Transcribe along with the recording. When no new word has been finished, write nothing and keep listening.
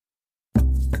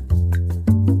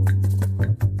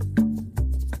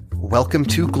Welcome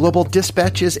to Global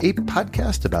Dispatches, a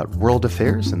podcast about world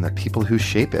affairs and the people who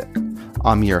shape it.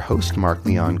 I'm your host, Mark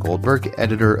Leon Goldberg,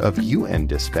 editor of UN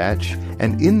Dispatch,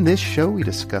 and in this show we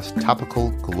discuss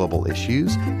topical global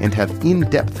issues and have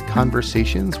in-depth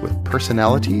conversations with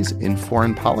personalities in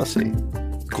foreign policy.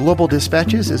 Global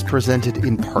Dispatches is presented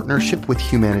in partnership with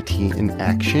Humanity in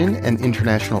Action, an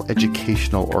international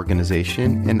educational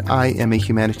organization, and I am a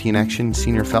Humanity in Action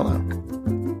Senior Fellow.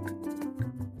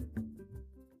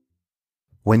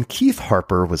 When Keith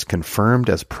Harper was confirmed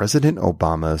as President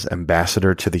Obama's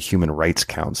ambassador to the Human Rights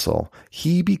Council,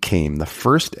 he became the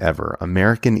first ever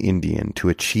American Indian to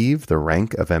achieve the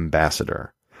rank of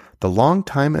ambassador. The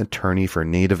longtime attorney for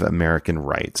Native American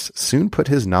rights soon put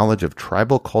his knowledge of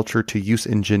tribal culture to use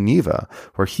in Geneva,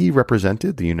 where he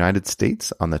represented the United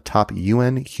States on the top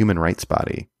UN human rights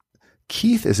body.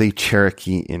 Keith is a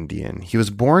Cherokee Indian. He was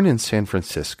born in San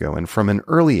Francisco and from an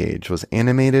early age was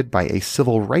animated by a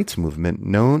civil rights movement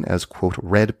known as, quote,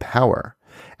 Red Power.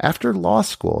 After law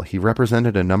school, he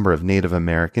represented a number of Native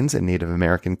Americans and Native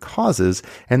American causes,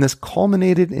 and this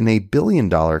culminated in a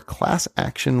billion-dollar class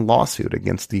action lawsuit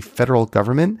against the federal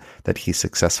government that he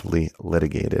successfully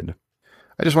litigated.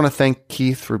 I just want to thank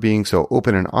Keith for being so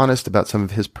open and honest about some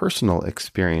of his personal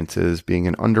experiences being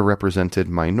an underrepresented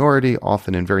minority,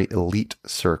 often in very elite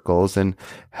circles, and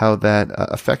how that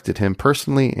affected him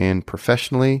personally and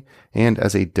professionally and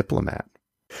as a diplomat.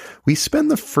 We spend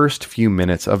the first few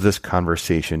minutes of this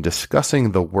conversation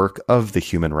discussing the work of the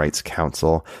Human Rights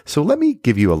Council, so let me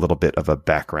give you a little bit of a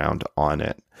background on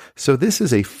it. So this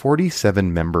is a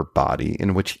 47-member body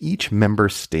in which each member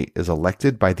state is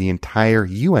elected by the entire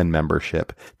UN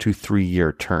membership to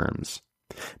 3-year terms.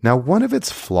 Now, one of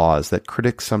its flaws that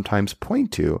critics sometimes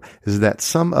point to is that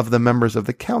some of the members of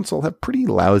the council have pretty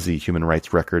lousy human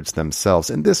rights records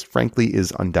themselves, and this, frankly,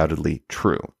 is undoubtedly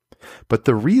true. But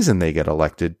the reason they get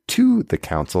elected to the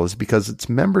council is because its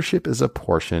membership is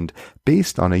apportioned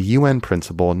based on a UN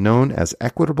principle known as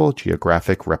equitable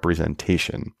geographic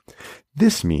representation.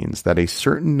 This means that a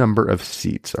certain number of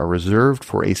seats are reserved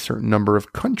for a certain number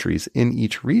of countries in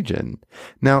each region.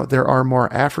 Now, there are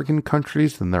more African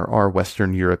countries than there are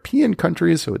Western European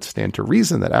countries, so it stands to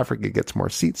reason that Africa gets more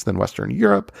seats than Western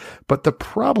Europe, but the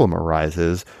problem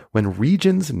arises when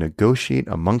regions negotiate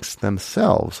amongst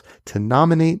themselves to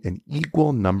nominate an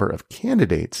equal number of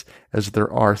candidates as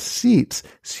there are seats,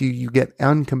 so you get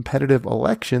uncompetitive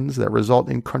elections that result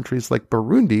in countries like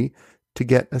Burundi to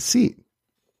get a seat.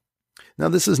 Now,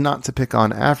 this is not to pick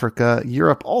on Africa.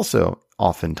 Europe also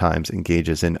oftentimes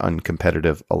engages in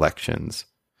uncompetitive elections.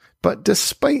 But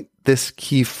despite this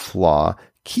key flaw,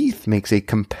 Keith makes a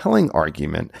compelling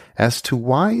argument as to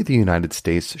why the United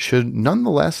States should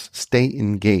nonetheless stay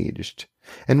engaged.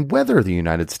 And whether the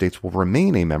United States will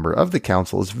remain a member of the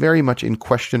Council is very much in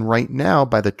question right now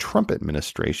by the Trump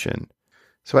administration.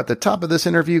 So at the top of this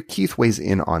interview, Keith weighs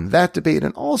in on that debate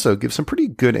and also gives some pretty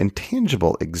good and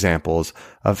tangible examples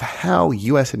of how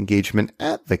U.S. engagement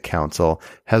at the Council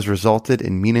has resulted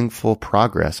in meaningful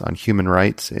progress on human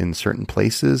rights in certain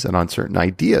places and on certain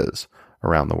ideas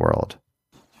around the world.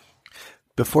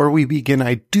 Before we begin,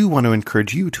 I do want to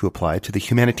encourage you to apply to the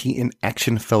Humanity in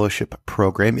Action Fellowship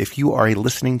Program. If you are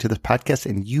listening to this podcast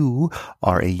and you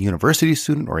are a university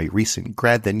student or a recent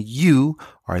grad, then you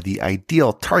are the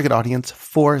ideal target audience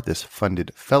for this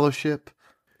funded fellowship.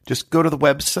 Just go to the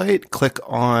website, click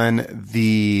on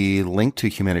the link to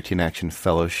Humanity in Action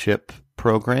Fellowship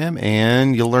Program,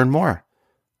 and you'll learn more.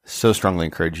 So strongly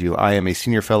encourage you. I am a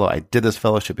senior fellow. I did this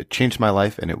fellowship. It changed my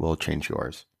life, and it will change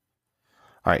yours.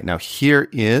 All right, now here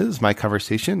is my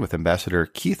conversation with Ambassador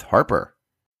Keith Harper.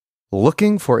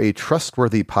 Looking for a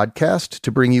trustworthy podcast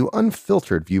to bring you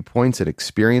unfiltered viewpoints and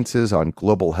experiences on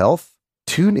global health?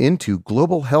 Tune into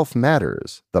Global Health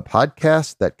Matters, the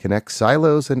podcast that connects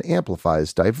silos and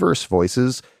amplifies diverse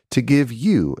voices to give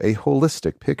you a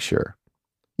holistic picture.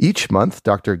 Each month,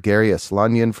 Dr. Gary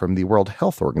Aslanyan from the World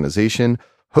Health Organization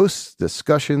hosts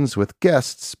discussions with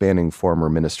guests spanning former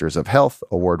ministers of health,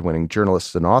 award-winning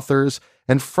journalists and authors,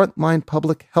 and frontline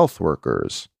public health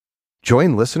workers.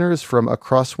 Join listeners from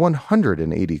across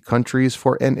 180 countries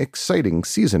for an exciting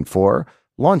Season 4,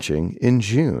 launching in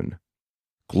June.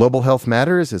 Global Health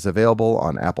Matters is available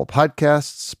on Apple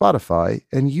Podcasts, Spotify,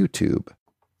 and YouTube.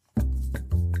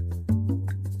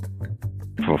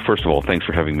 Well, first of all, thanks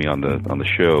for having me on the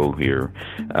show here.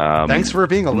 Thanks for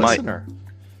being a listener.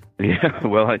 Yeah,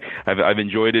 well, I've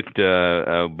enjoyed it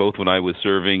both when I was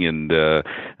serving and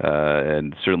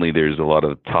certainly there's a lot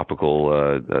of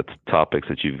topical topics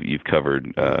that you've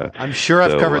covered. I'm sure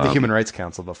I've covered the Human Rights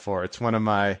Council before. It's one of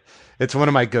my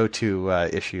go-to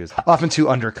issues, often too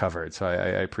undercovered. So I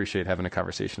appreciate having a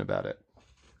conversation about it.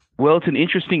 Well, it's an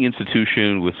interesting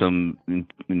institution with some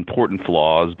important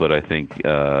flaws, but I think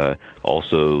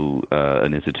also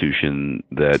an institution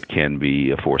that can be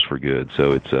a force for good.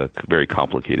 So it's a very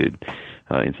complicated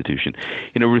institution.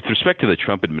 With respect to the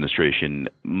Trump administration,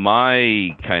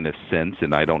 my kind of sense,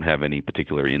 and I don't have any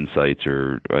particular insights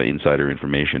or insider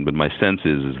information, but my sense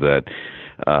is that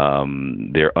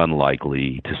they're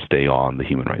unlikely to stay on the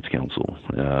Human Rights Council.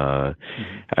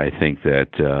 I think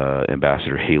that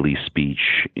Ambassador Haley's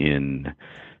speech in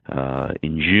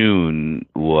June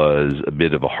was a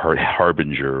bit of a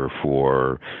harbinger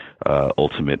for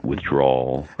ultimate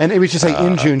withdrawal. And we should say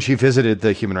in June, she visited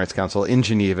the Human Rights Council in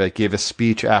Geneva, gave a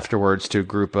speech afterwards to a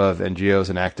group of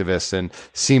NGOs and activists, and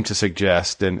seemed to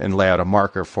suggest and lay out a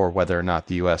marker for whether or not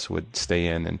the U.S. would stay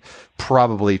in, and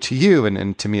probably to you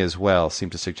and to me as well,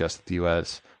 seemed to suggest that the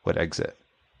U.S. would exit.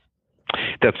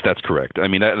 That's correct. I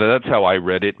mean, that's how I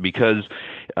read it, because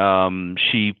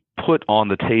she put on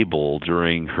the table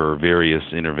during her various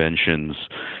interventions,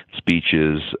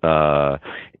 speeches, a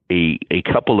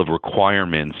couple of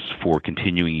requirements for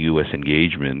continuing U.S.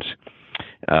 engagement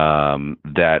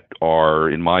that are,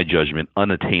 in my judgment,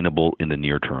 unattainable in the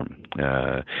near term.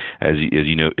 As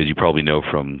you probably know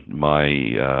from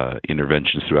my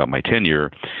interventions throughout my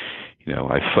tenure,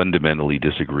 I fundamentally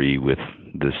disagree with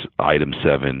this item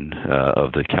 7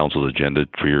 of the Council's agenda.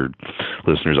 For your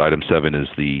listeners, item 7 is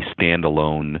the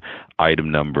standalone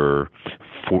item number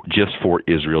for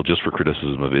Israel, just for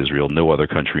criticism of Israel. No other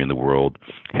country in the world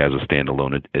has a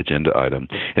standalone agenda item.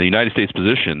 And the United States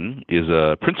position is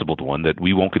a principled one, that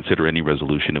we won't consider any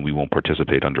resolution and we won't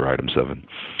participate under item 7.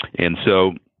 And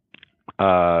so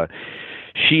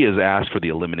she has asked for the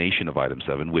elimination of item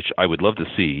 7, which I would love to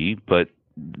see, but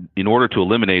in order to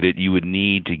eliminate it, you would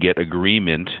need to get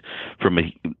agreement from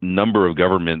a number of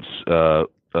governments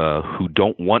who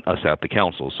don't want us at the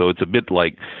council. So it's a bit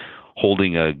like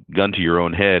holding a gun to your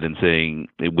own head and saying,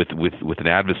 with an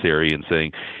adversary, and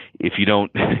saying, if you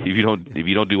don't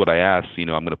do what I ask, I'm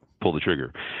going to pull the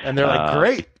trigger. And they're like,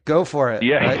 great, go for it.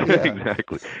 Yeah, right? Yeah.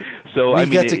 Exactly. So we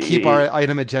get to keep our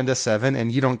item agenda 7,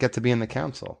 and you don't get to be in the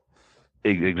council.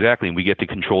 Exactly, and we get to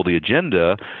control the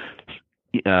agenda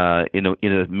in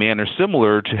a manner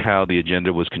similar to how the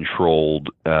agenda was controlled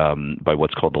by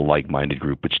what's called the like-minded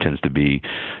group, which tends to be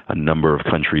a number of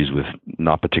countries with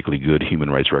not particularly good human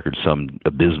rights records, some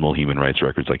abysmal human rights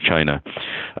records like China,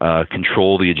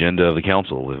 control the agenda of the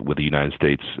council with the United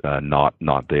States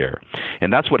not there.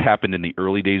 And that's what happened in the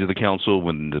early days of the council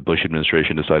when the Bush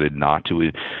administration decided not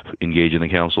to engage in the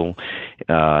council.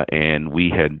 And we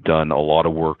had done a lot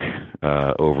of work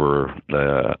over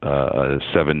a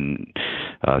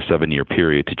seven-year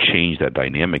period to change that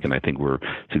dynamic, and I think we're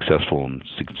successful in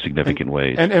significant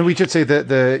ways. And we should say that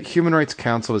the Human Rights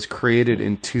Council was created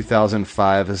in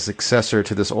 2005 as a successor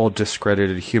to this old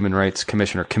discredited Human Rights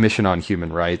Commission, or Commission on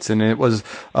Human Rights, and it was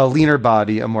a leaner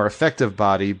body, a more effective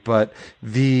body, but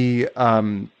the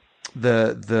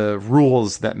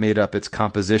rules that made up its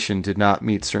composition did not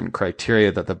meet certain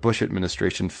criteria that the Bush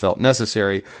administration felt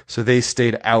necessary, so they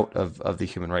stayed out of the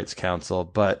Human Rights Council.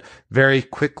 But very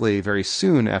quickly, very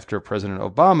soon after President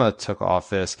Obama took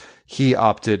office, he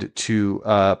opted to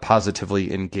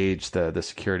positively engage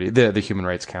the Human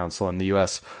Rights Council, and the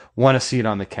U.S. won a seat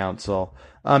on the council.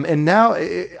 And now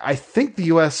I think the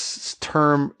U.S.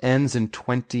 term ends in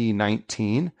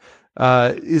 2019.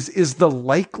 Is the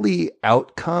likely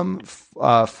outcome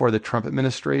for the Trump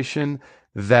administration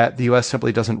that the U.S.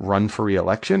 simply doesn't run for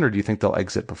re-election, or do you think they'll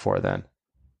exit before then?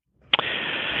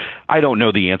 I don't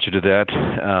know the answer to that,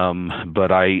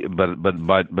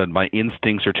 but my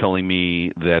instincts are telling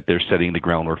me that they're setting the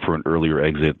groundwork for an earlier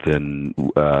exit than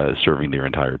serving their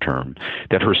entire term.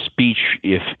 That her speech,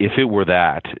 if it were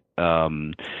that,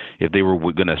 if they were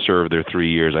going to serve their 3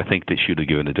 years, I think they should have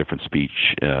given a different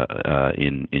speech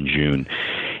in June.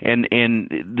 And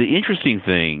the interesting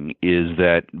thing is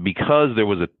that because there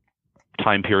was a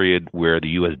time period where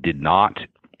the U.S. did not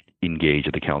engage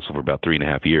at the council for about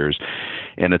 3.5 years,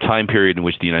 and a time period in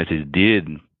which the United States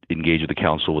did engage with the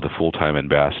council with a full-time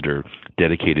ambassador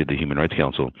dedicated to the Human Rights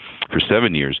Council for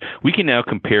 7 years, we can now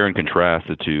compare and contrast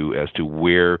the two as to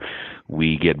where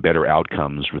we get better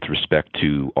outcomes with respect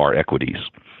to our equities.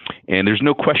 And there's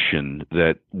no question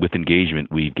that with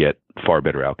engagement, we get far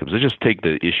better outcomes. Let's just take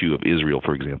the issue of Israel,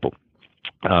 for example.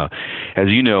 As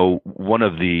you know, when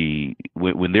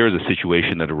there is a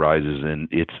situation that arises and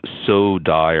it's so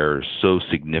dire, so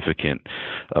significant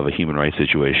of a human rights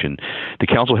situation, the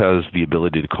council has the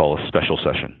ability to call a special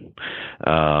session.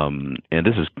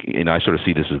 And I sort of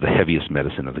see this as the heaviest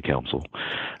medicine of the council.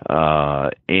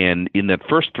 And in that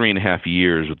first 3.5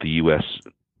 years with the U.S.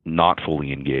 not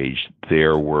fully engaged,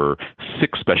 there were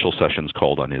 6 special sessions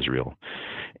called on Israel.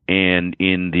 And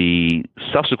in the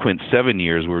subsequent 7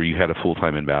 years where you had a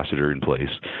full-time ambassador in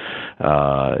place,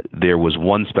 there was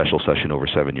 1 special session over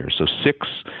 7 years. So 6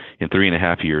 in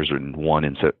 3.5 years, and 1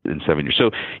 in 7 years.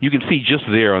 So you can see just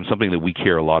there on something that we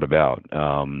care a lot about,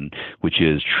 which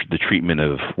is the treatment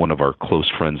of one of our close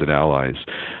friends and allies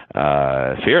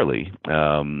fairly.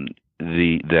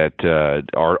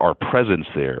 Our presence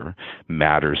there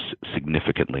matters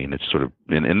significantly, and it's sort of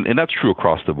and that's true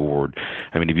across the board.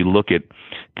 I mean, if you look at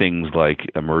things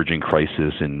like emerging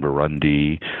crisis in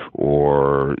Burundi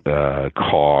or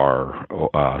CAR,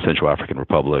 Central African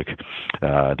Republic,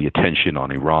 the attention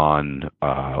on Iran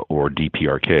or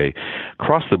DPRK,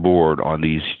 across the board on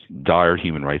these dire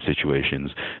human rights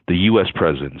situations, the U.S.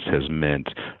 presence has meant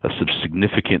a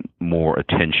significant more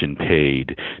attention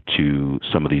paid to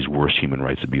some of these worst human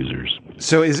rights abusers.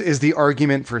 So is the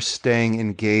argument for staying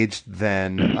engaged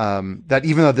then that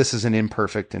even though this is an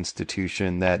imperfect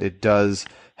institution, that it does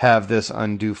have this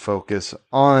undue focus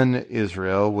on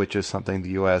Israel, which is something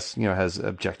the U.S. Has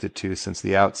objected to since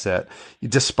the outset,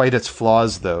 despite its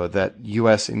flaws, though, that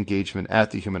U.S. engagement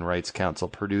at the Human Rights Council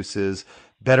produces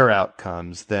better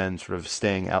outcomes than sort of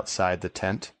staying outside the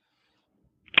tent?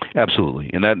 Absolutely,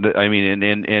 and that I mean,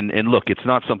 and look, it's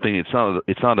not something. It's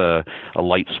not a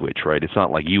light switch, right? It's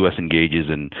not like U.S. engages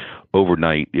and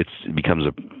overnight it becomes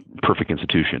a perfect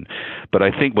institution. But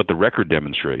I think what the record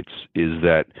demonstrates is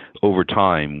that over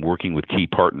time, working with key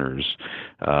partners,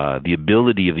 the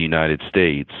ability of the United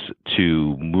States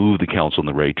to move the Council in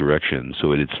the right direction,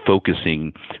 so it's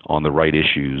focusing on the right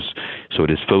issues, so it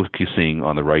is focusing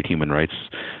on the right human rights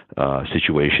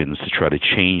situations to try to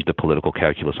change the political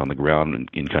calculus on the ground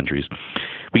in countries.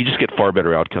 We just get far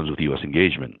better outcomes with U.S.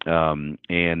 engagement.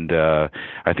 And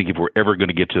I think if we're ever going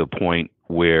to get to a point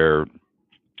where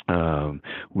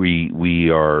we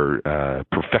are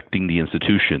perfecting the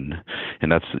institution,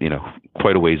 and that's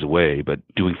quite a ways away, but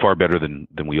doing far better than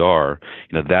we are.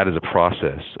 That is a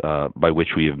process by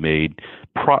which we have made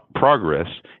progress,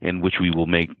 and which we will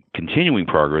make continuing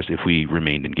progress if we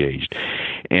remained engaged.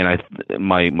 And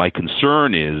my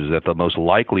concern is that the most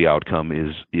likely outcome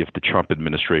is if the Trump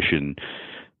administration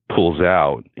pulls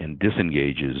out and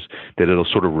disengages, that it'll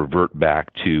sort of revert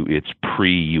back to its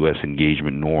pre-U.S.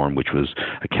 engagement norm, which was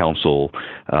a council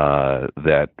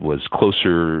that was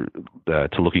closer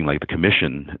to looking like the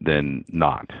Commission than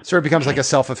not. So it becomes like a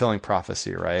self-fulfilling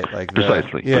prophecy, right? Like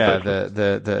precisely.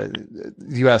 The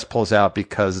U.S. pulls out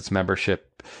because its membership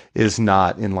is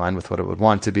not in line with what it would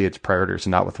want to be. Its priorities are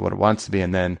not with what it wants to be.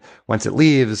 And then once it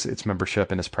leaves, its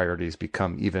membership and its priorities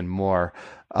become even more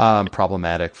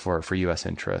problematic for U.S.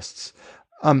 interests.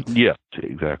 Yeah,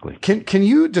 exactly. Can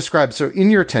you describe, so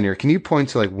in your tenure, can you point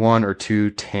to like 1 or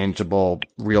 2 tangible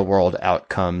real world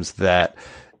outcomes that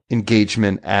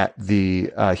engagement at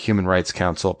the Human Rights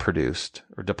Council produced,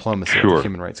 or diplomacy at the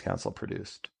Human Rights Council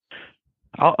produced?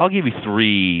 I'll give you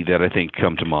 3 that I think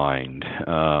come to mind.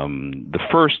 The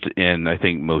first, and I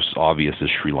think most obvious, is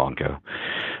Sri Lanka.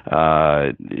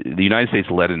 The United States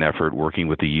led an effort working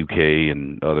with the UK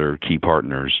and other key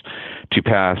partners to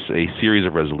pass a series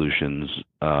of resolutions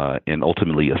and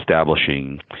ultimately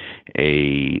establishing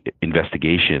a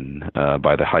investigation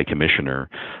by the High Commissioner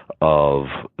of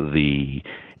the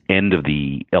end of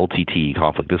the LTTE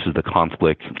conflict. This is the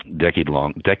conflict,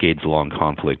 decades-long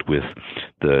conflict with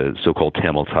the so-called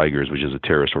Tamil Tigers, which is a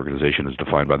terrorist organization as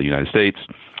defined by the United States.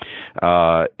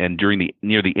 And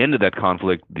near the end of that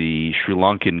conflict, the Sri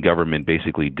Lankan government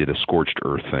basically did a scorched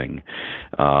earth thing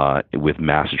with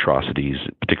mass atrocities,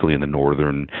 particularly in the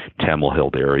northern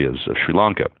Tamil-held areas of Sri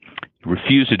Lanka.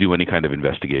 Refused to do any kind of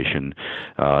investigation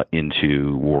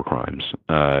into war crimes.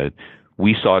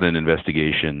 We sought an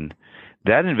investigation.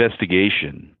 That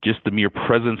investigation, just the mere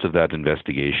presence of that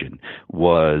investigation,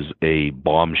 was a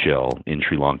bombshell in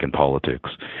Sri Lankan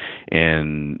politics.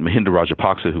 And Mahinda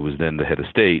Rajapaksa, who was then the head of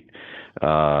state,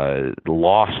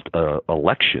 lost an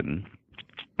election,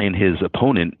 and his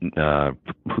opponent,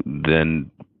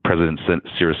 then President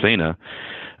Sirisena,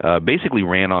 basically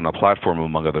ran on a platform,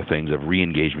 among other things, of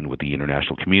re-engagement with the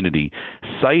international community,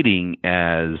 citing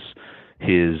as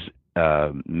his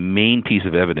main piece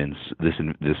of evidence this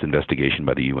investigation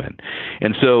by the UN.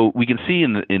 And so we can see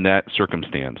in that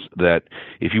circumstance that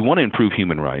if you want to improve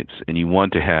human rights and you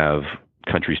want to have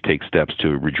countries take steps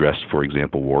to redress, for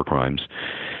example, war crimes,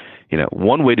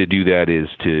 one way to do that is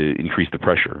to increase the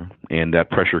pressure, and that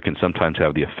pressure can sometimes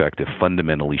have the effect of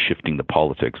fundamentally shifting the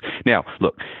politics. Now,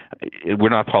 look, we're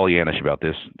not Pollyannish about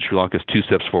this. Sri Lanka's 2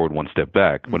 steps forward, 1 step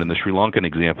back. But in the Sri Lankan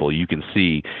example, you can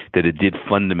see that it did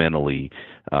fundamentally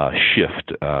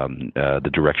shift the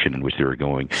direction in which they were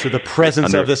going. So the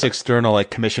presence of this external, like,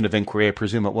 commission of inquiry, I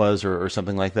presume it was, or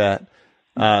something like that,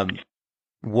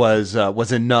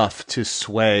 was enough to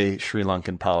sway Sri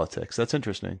Lankan politics. That's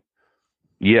interesting.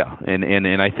 Yeah,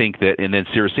 and I think that, and then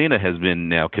Sirisena has been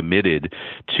now committed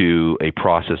to a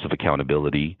process of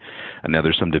accountability. And now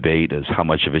there's some debate as how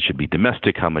much of it should be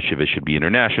domestic, how much of it should be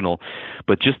international,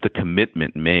 but just the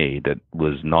commitment made that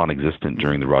was non-existent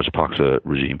during the Rajapaksa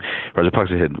regime.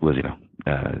 Rajapaksa was,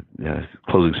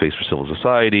 closing space for civil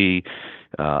society,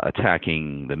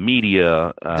 attacking the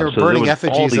media. They were burning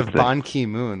effigies of Ban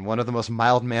Ki-moon, one of the most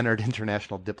mild-mannered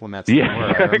international diplomats in the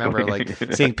world. I remember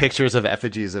seeing pictures of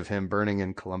effigies of him burning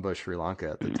in Colombo, Sri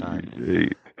Lanka at the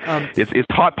time. It's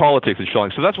hot politics in Sri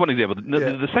Lanka. So that's one example.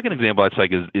 The second example I'd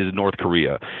cite is North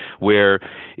Korea, where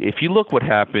if you look what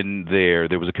happened there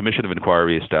was a commission of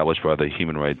inquiry established by the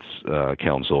Human Rights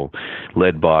Council,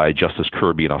 led by Justice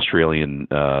Kirby, an Australian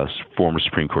former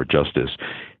Supreme Court justice.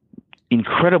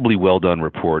 Incredibly well done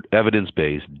report,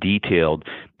 evidence-based, detailed,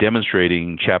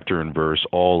 demonstrating chapter and verse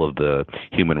all of the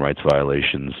human rights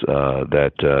violations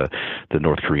that the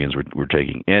North Koreans were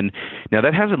taking. And now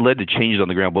that hasn't led to changes on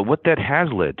the ground, but what that has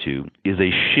led to is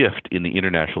a shift in the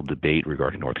international debate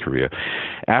regarding North Korea.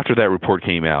 After that report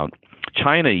came out,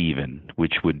 China even,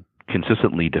 which would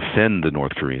consistently defend the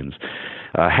North Koreans,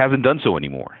 hasn't done so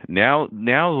anymore. Now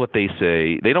what they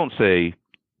say, they don't say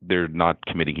they're not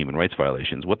committing human rights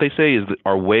violations. What they say is that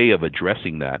our way of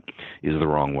addressing that is the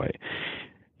wrong way.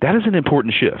 That is an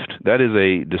important shift. That is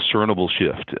a discernible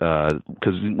shift,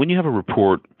 because when you have a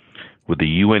report with the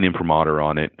UN imprimatur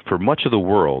on it, for much of the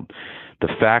world, the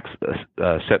facts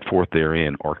set forth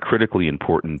therein are critically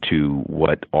important to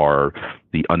what are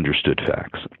the understood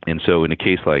facts. And so in a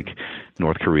case like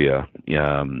North Korea,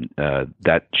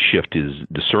 that shift is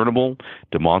discernible,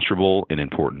 demonstrable, and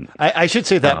important. I should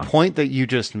say that point that you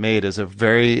just made is a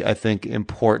very, I think,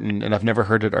 important, and I've never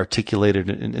heard it articulated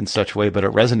in such a way, but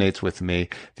it resonates with me.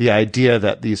 The idea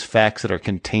that these facts that are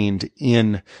contained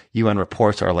in UN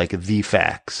reports are like the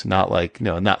facts, not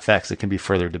not facts that can be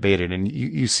further debated. And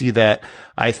you see that,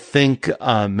 I think,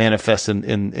 manifest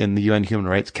in the UN Human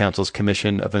Rights Council's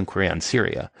Commission of Inquiry on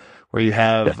Syria, where you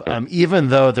have, even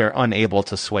though they're unable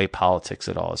to sway politics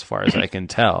at all, as far as I can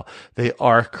tell, they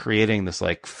are creating this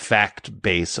like fact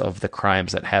base of the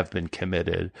crimes that have been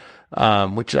committed,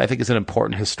 which I think is an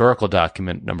important historical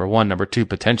document, number one. Number two,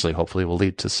 potentially, hopefully will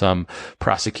lead to some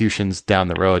prosecutions down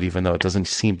the road, even though it doesn't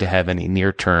seem to have any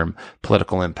near-term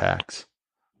political impacts.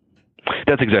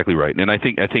 That's exactly right, and I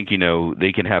think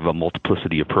they can have a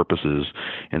multiplicity of purposes,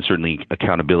 and certainly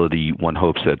accountability. One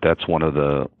hopes that that's one of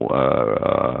the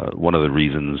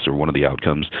reasons or one of the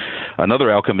outcomes. Another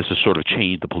outcome is to sort of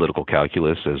change the political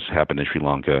calculus, as happened in Sri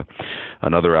Lanka.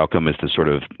 Another outcome is to sort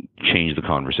of change the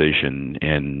conversation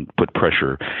and put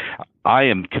pressure. I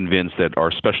am convinced that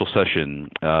our special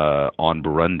session on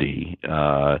Burundi,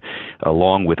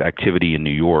 along with activity in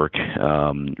New York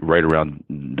right around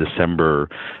December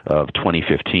of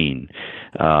 2015,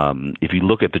 if you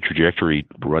look at the trajectory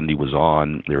Burundi was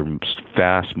on, they're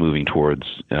fast moving towards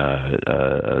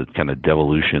kind of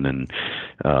devolution and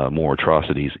more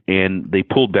atrocities, and they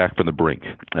pulled back from the brink.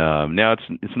 Now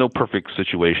it's no perfect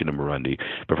situation in Burundi,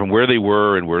 but from where they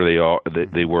were and where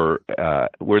they were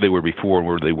where they were before and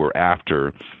where they were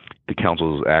after the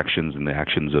council's actions and the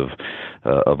actions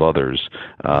of others,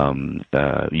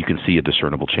 you can see a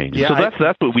discernible change. Yeah, so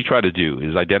that's what we try to do,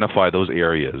 is identify those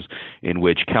areas in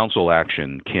which council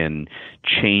action can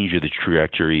change the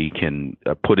trajectory, can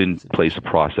put in place a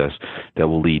process that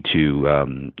will lead to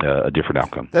a different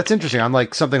outcome. That's interesting. I'm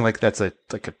like something like that's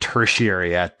like a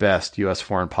tertiary at best U.S.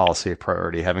 foreign policy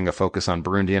priority, having a focus on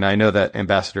Burundi. And I know that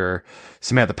Ambassador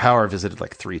Samantha Power visited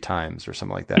like 3 times or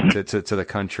something like that to the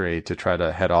country to try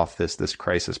to head off this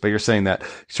crisis. But you're saying that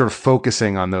sort of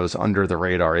focusing on those under the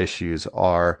radar issues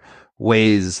are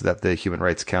ways that the Human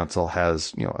Rights Council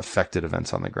has, affected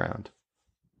events on the ground.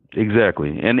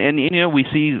 Exactly. And we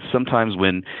see sometimes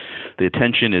when the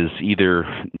attention is either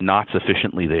not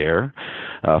sufficiently there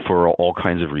for all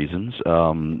kinds of reasons,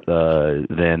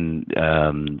 then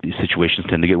these situations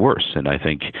tend to get worse. And I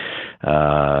think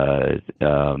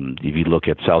if you look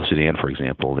at South Sudan, for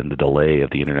example, and the delay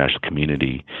of the international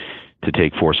community to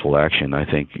take forceful action, I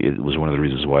think it was one of the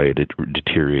reasons why it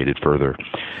deteriorated further.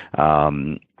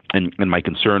 and my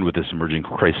concern with this emerging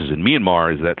crisis in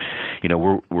Myanmar is that,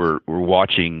 we're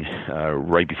watching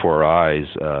right before our eyes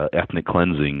ethnic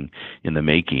cleansing in the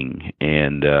making,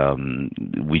 and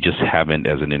we just haven't,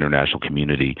 as an international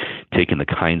community, taken the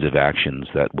kinds of actions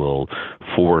that will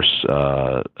force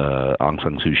Aung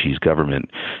San Suu Kyi's government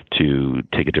to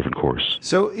take a different course.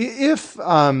 So if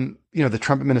the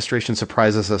Trump administration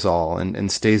surprises us all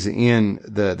and stays in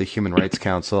the Human Rights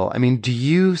Council, I mean, do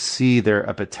you see there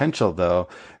a potential, though,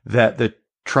 that the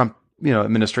Trump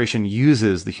administration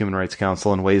uses the Human Rights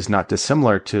Council in ways not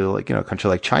dissimilar to a country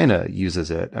like China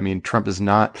uses it? I mean, Trump is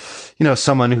not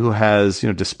someone who has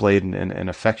displayed an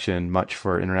affection much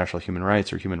for international human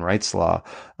rights or human rights law.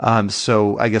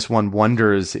 So I guess one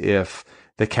wonders if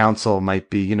the council might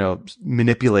be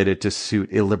manipulated to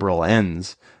suit illiberal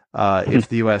ends. If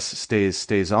the U.S.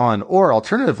 stays on, or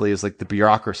alternatively, is the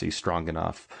bureaucracy strong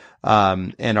enough,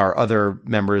 and are other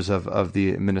members of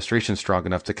the administration strong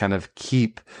enough to kind of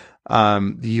keep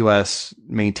the U.S.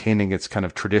 maintaining its kind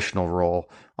of traditional role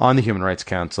on the Human Rights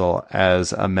Council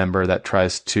as a member that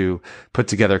tries to put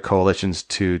together coalitions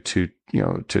to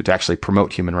actually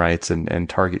promote human rights and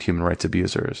target human rights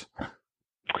abusers?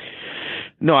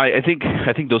 No, I think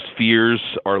those fears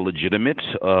are legitimate,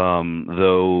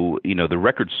 though the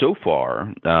record so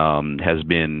far has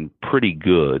been pretty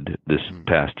good this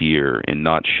past year in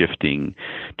not shifting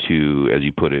to, as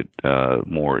you put it,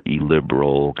 more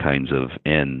illiberal kinds of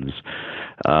ends.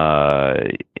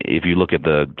 If you look at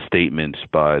the statement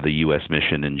by the U.S.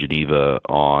 mission in Geneva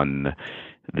on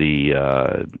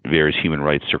the various human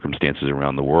rights circumstances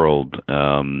around the world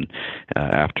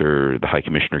after the High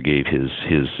Commissioner gave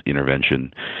his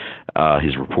intervention,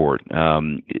 his report.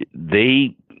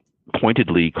 They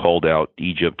pointedly called out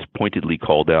Egypt, pointedly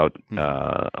called out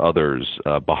others,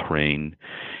 Bahrain.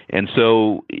 And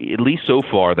so, at least so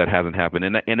far, that hasn't happened.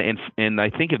 And I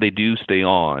think if they do stay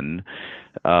on,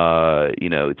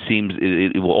 it seems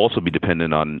it will also be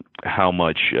dependent on how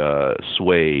much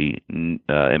sway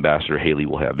Ambassador Haley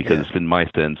will have, because it's been my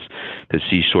sense that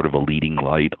she's sort of a leading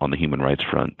light on the human rights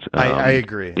front. I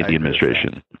agree. In the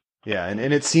administration. Yeah, and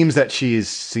it seems that she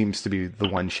seems to be the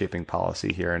one shaping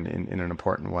policy here in an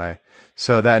important way.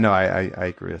 So I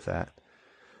agree with that.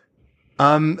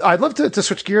 I'd love to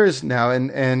switch gears now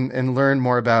and learn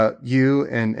more about you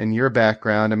and your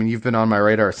background. I mean, you've been on my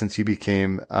radar since you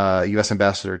became U.S.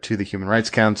 ambassador to the Human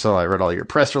Rights Council. I read all your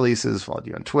press releases, followed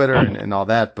you on Twitter and all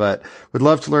that, but would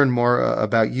love to learn more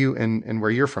about you and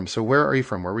where you're from. So where are you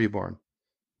from? Where were you born?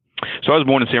 So I was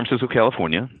born in San Francisco,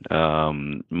 California.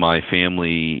 My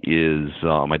family is,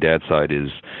 on my dad's side,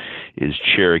 is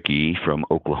Cherokee from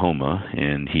Oklahoma,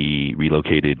 and he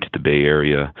relocated to the Bay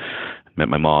Area, met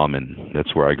my mom, and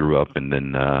that's where I grew up, and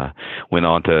then went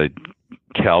on to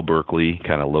Cal Berkeley,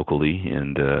 kind of locally,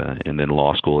 and then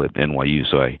law school at NYU.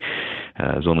 So it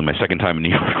was only my second time in New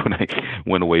York when I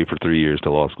went away for 3 years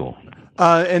to law school.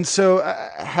 And so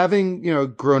having,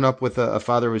 grown up with a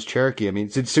father who was Cherokee, I mean,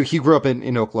 so he grew up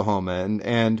in Oklahoma,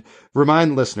 and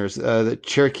remind listeners, the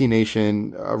Cherokee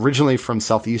Nation originally from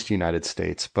Southeast United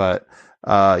States, but,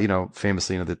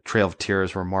 famously, the Trail of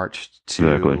Tears were marched to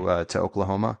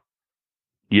Oklahoma.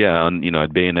 Yeah,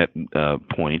 at Bayonet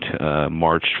Point,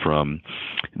 marched from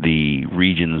the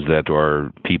regions that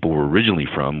our people were originally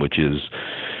from, which is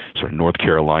sort of North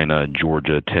Carolina,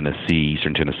 Georgia, Tennessee,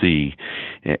 Eastern Tennessee,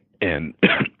 and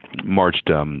marched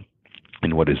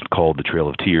in what is called the Trail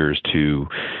of Tears to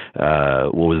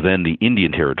what was then the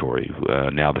Indian Territory,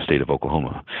 now the state of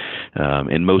Oklahoma.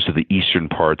 And most of the eastern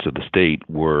parts of the state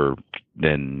were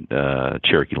then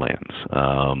Cherokee lands.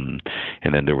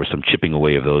 And then there was some chipping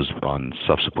away of those on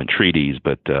subsequent treaties.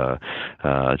 But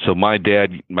so my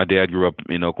dad grew up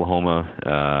in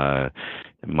Oklahoma.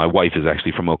 My wife is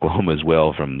actually from Oklahoma as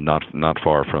well, from not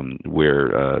far from where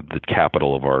the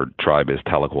capital of our tribe is,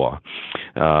 Tahlequah,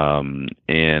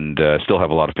 and still have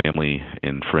a lot of family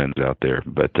and friends out there.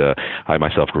 But I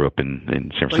myself grew up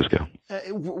in San Francisco.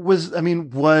 Was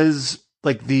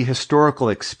the historical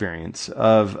experience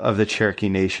of the Cherokee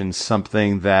Nation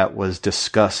something that was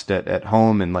discussed at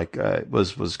home and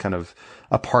was kind of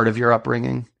a part of your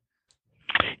upbringing?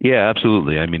 Yeah,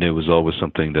 absolutely. I mean, it was always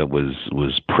something that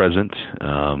was present,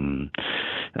 and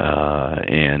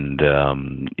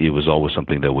it was always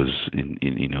something that was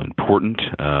important.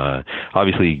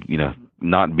 Obviously,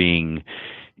 not being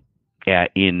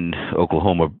in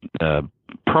Oklahoma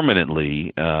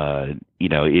permanently, it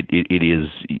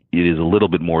is a little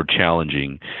bit more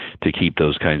challenging to keep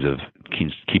those kinds of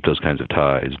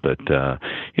ties. But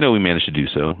we managed to do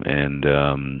so, and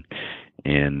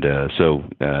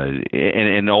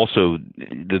also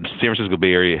the San Francisco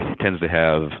Bay Area tends to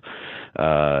have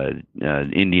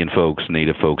Indian folks,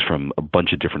 Native folks from a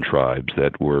bunch of different tribes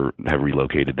that have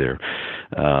relocated there.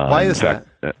 Why is that?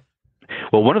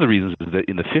 Well, one of the reasons is that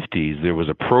in the 50s there was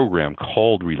a program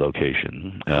called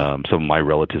relocation. Some of my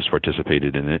relatives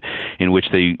participated in it, in which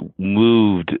they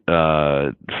moved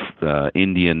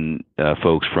Indian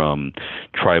folks from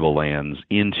tribal lands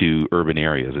into urban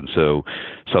areas, and so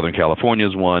Southern California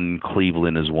is one,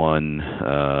 Cleveland is one.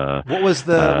 What was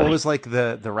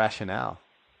the rationale?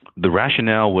 The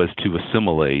rationale was to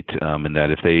assimilate, and that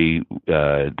if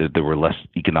that there were less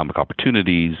economic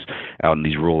opportunities out in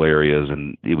these rural areas,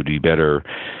 and it would be better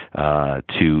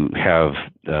to have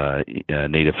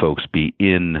Native folks be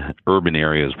in urban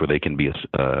areas where they can be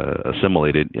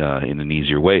assimilated in an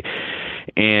easier way.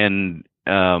 And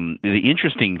the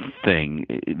interesting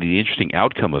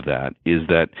outcome of that is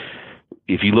that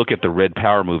if you look at the Red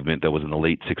Power movement that was in the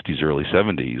late 60s, early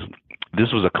 70s,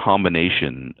 this was a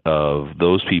combination of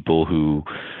those people who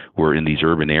were in these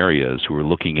urban areas who were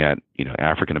looking at,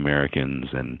 African Americans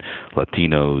and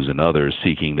Latinos and others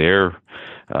seeking their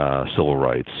civil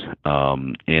rights,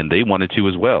 and they wanted to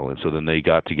as well. And so then they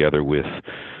got together with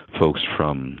folks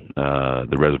from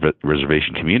the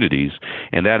reservation communities,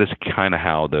 and that is kind of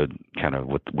how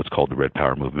what's called the Red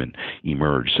Power movement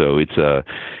emerged. So it's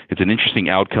an interesting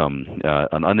outcome,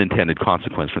 an unintended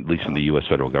consequence, at least from the U.S.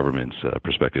 federal government's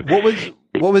perspective.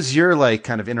 What was your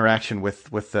kind of interaction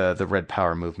with the Red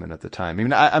Power movement at the time? I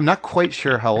mean, I'm not quite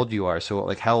sure how old you are. So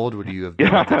how old would you have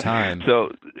been at the time? So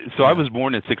I was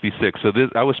born in '66. So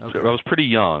I was pretty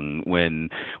young when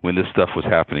this stuff was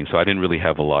happening. So I didn't really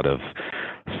have a lot of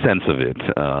sense of it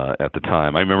at the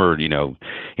time. I remember,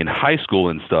 in high school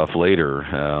and stuff later,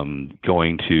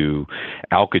 going to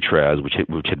Alcatraz,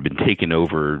 which had been taken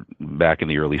over back in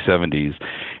the early '70s,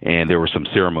 and there were some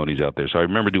ceremonies out there. So I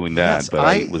remember doing that, but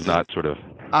I was not sort of.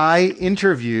 I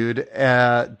interviewed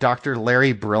Dr.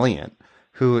 Larry Brilliant,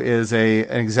 who is an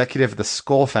executive of the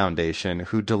Skoll Foundation,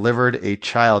 who delivered a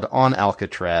child on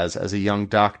Alcatraz as a young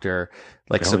doctor,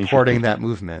 supporting that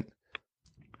movement.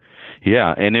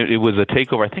 Yeah, and it was a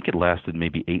takeover. I think it lasted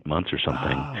maybe 8 months or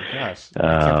something. Oh gosh!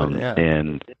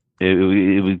 And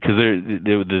it was because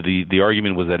the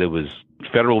argument was that it was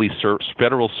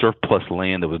federal surplus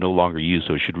land that was no longer used,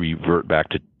 so it should revert back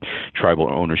to tribal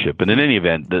ownership. But in any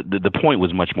event, the point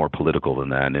was much more political than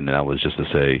that, and that was just to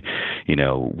say,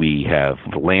 we have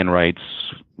land rights,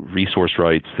 resource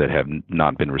rights that have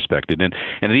not been respected. And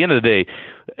at the end of the day,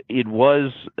 it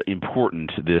was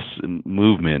important, this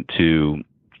movement, to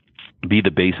be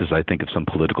the basis, I think, of some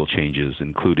political changes,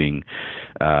 including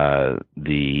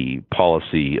the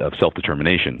policy of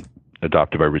self-determination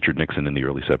adopted by Richard Nixon in the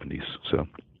early 70s. So,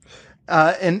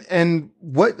 and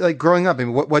what, growing up,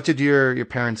 what did your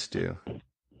parents do?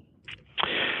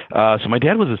 So my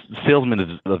dad was a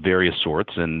salesman of various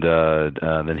sorts, and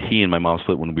then he and my mom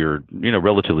split when we were,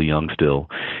 relatively young still.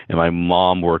 And my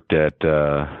mom worked at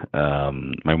a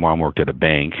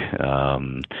bank,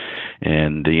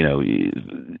 and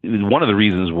one of the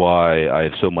reasons why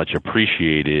I've so much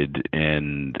appreciated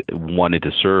and wanted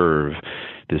to serve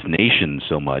this nation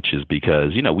so much is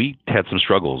because, we had some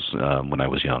struggles when I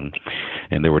was young,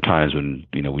 and there were times when,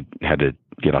 we had to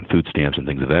get on food stamps and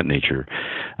things of that nature.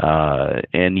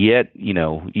 And yet,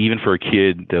 even for a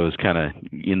kid that was kind of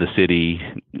in the city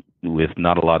with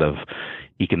not a lot of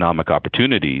economic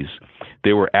opportunities,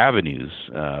 there were avenues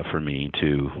for me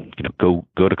to, go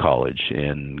to college,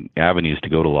 and avenues to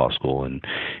go to law school and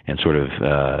sort of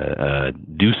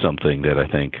do something that I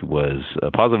think was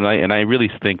positive. And I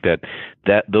really think that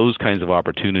those kinds of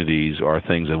opportunities are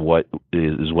things of what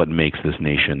makes this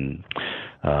nation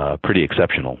pretty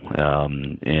exceptional.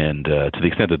 And to the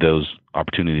extent that those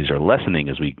opportunities are lessening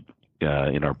as we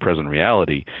in our present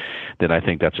reality, then I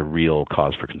think that's a real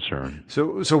cause for concern.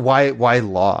 So why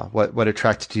law? What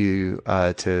attracted you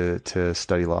to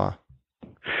study law?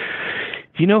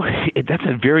 That's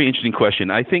a very interesting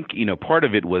question. I think part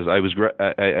of it was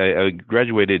I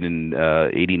graduated in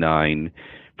 '89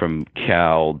 from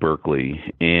Cal Berkeley,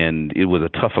 and it was a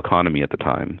tough economy at the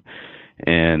time.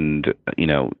 And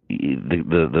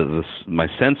my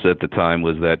sense at the time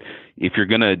was that if you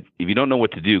don't know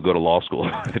what to do, go to law school.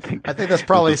 I think that's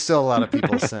probably still a lot of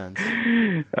people's sense.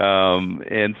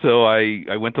 And so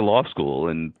I went to law school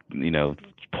and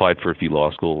applied for a few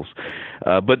law schools.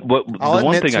 But I'll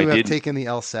admit to have taken the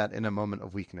LSAT in a moment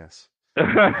of weakness.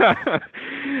 I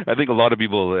think a lot of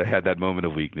people had that moment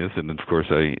of weakness, and of course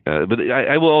but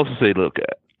I will also say, look,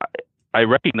 I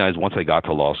recognized once I got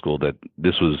to law school that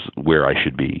this was where I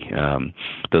should be.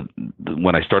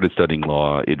 When I started studying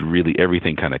law, it really,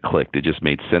 everything kind of clicked. It just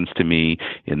made sense to me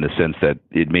in the sense that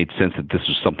it made sense that this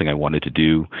was something I wanted to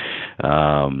do.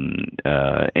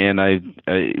 And I,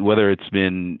 whether it's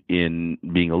been in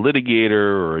being a litigator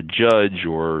or a judge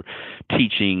or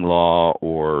teaching law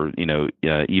or,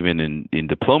 even in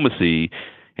diplomacy.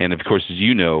 And of course, as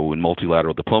you know, in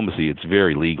multilateral diplomacy, it's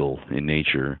very legal in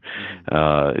nature.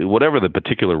 Whatever the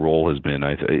particular role has been,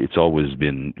 it's always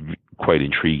been quite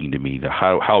intriguing to me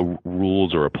how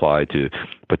rules are applied to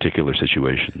particular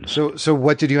situations. So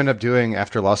what did you end up doing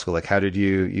after law school? Like, how did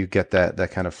you get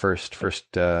that kind of first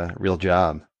real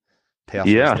job?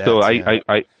 So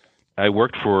I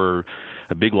worked for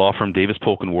a big law firm, Davis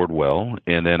Polk and Wardwell,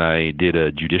 and then I did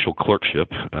a judicial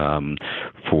clerkship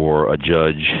for a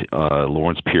judge,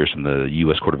 Lawrence Pierce, in the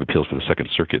U.S. Court of Appeals for the Second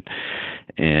Circuit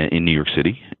in New York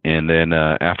City. And then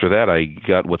after that, I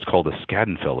got what's called a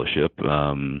Skadden Fellowship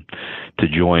to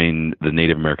join the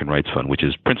Native American Rights Fund, which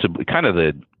is principally kind of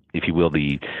the, if you will,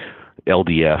 the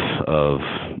LDF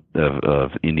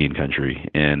of Indian country,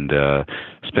 and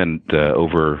spent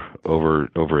over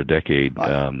a decade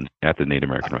at the Native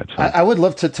American Rights Fund. I would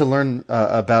love to learn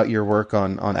about your work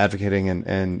on advocating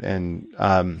and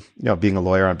being a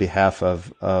lawyer on behalf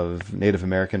of Native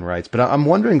American rights. But I'm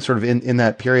wondering, sort of in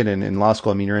that period in law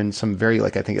school, I mean, you're in some very, I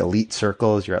think, elite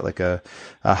circles. You're at like a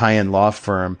high-end law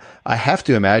firm. I have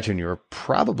to imagine you're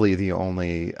probably the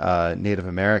only Native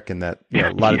American that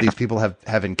a lot of these people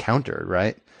have encountered,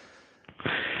 right?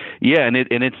 Yeah, and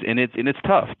it's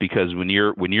tough because when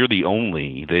you're the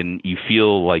only, then you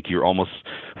feel like you're almost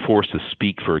forced to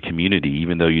speak for a community,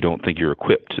 even though you don't think you're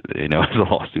equipped, as a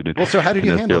law student. Well, so how did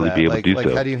you handle that?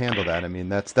 How do you handle that? I mean,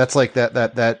 that's like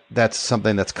that's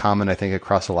something that's common, I think,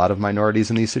 across a lot of minorities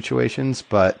in these situations.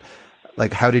 But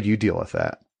like, how did you deal with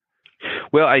that?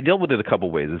 Well, I dealt with it a couple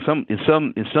ways. In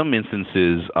some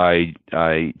instances, I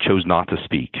chose not to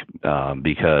speak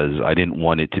because I didn't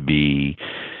want it to be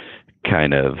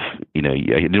kind of, I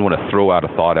didn't want to throw out a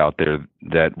thought out there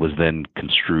that was then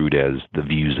construed as the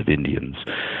views of Indians.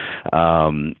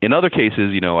 In other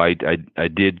cases, I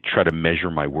did try to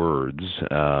measure my words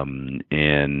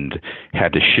and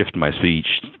had to shift my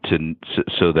speech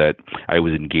so that I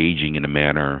was engaging in a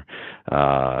manner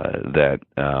that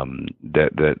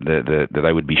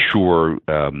I would be sure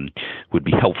would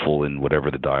be helpful in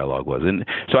whatever the dialogue was. And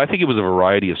so I think it was a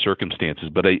variety of circumstances,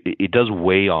 but it does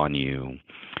weigh on you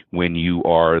when you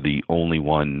are the only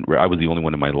one. I was the only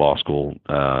one in my law school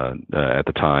at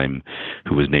the time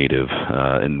who was Native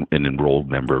and an enrolled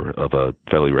member of a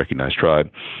federally recognized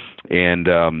tribe, and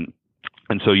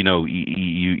so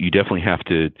you definitely have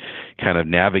to kind of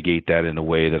navigate that in a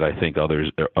way that I think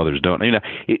others don't.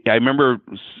 I remember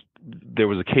there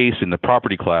was a case in the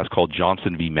property class called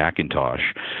Johnson v. McIntosh,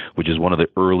 which is one of the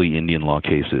early Indian law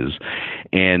cases.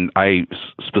 And I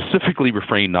specifically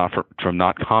refrained from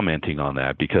not commenting on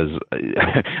that because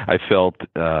I felt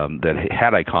that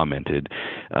had I commented,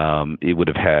 it would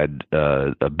have had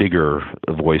a bigger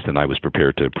voice than I was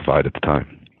prepared to provide at the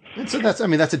time. And so that's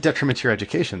a detriment to your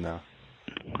education, though.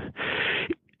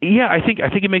 Yeah, I think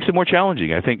it makes it more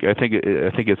challenging. I think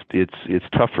it's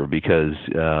tougher because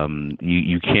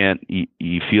you can't,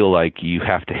 you feel like you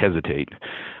have to hesitate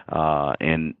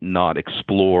and not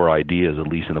explore ideas, at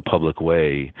least in a public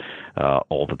way,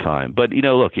 all the time. But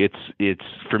look, it's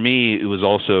for me. It was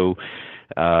also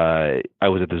I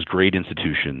was at this great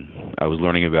institution. I was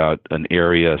learning about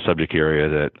a subject area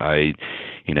that I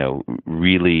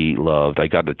really loved. I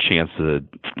got the chance to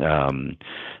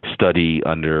study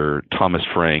under Thomas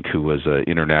Frank, who was an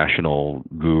international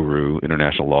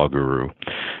law guru,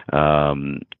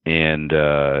 and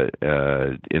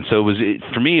so it was.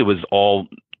 For me, it was all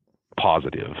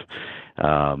positive,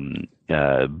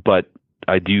 but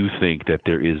I do think that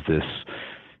there is this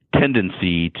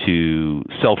tendency to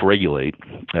self-regulate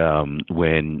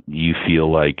when you feel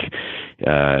like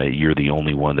you're the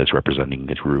only one that's representing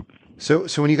the group. So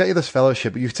when you got this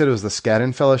fellowship, you said it was the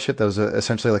Skadden Fellowship. That was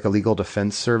essentially like a legal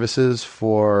defense services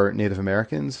for Native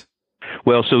Americans.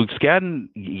 Well, so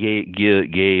Skadden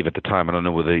gave at the time, I don't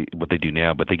know what they do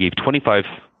now, but they gave 25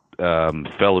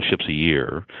 fellowships a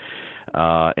year,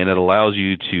 and it allows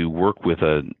you to work with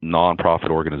a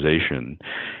nonprofit organization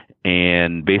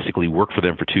and basically work for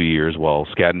them for 2 years while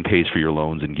Skadden pays for your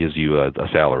loans and gives you a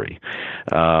salary.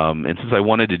 And since I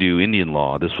wanted to do Indian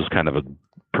law, this was kind of a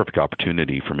perfect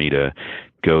opportunity for me to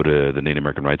go to the Native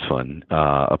American Rights Fund.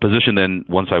 A position then,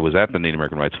 once I was at the Native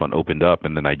American Rights Fund, opened up,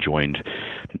 and then I joined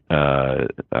the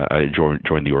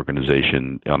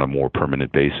organization on a more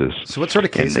permanent basis. So what sort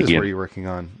of cases were you working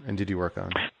on, and did you work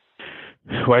on?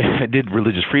 Well, I did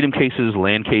religious freedom cases,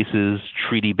 land cases,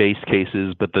 treaty-based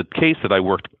cases, but the case that I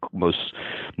worked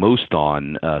most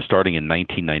on, starting in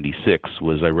 1996,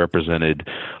 was I represented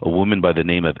a woman by the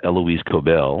name of Eloise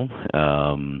Cobell,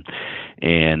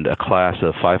 and a class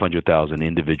of 500,000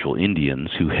 individual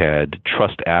Indians who had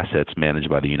trust assets managed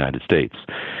by the United States,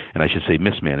 and I should say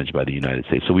mismanaged by the United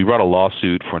States. So we brought a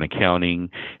lawsuit for an accounting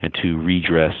and to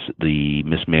redress the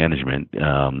mismanagement.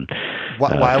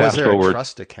 Why was there a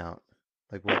trust account?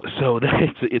 So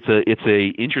it's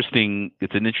an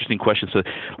interesting question. So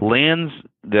lands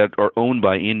that are owned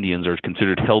by Indians are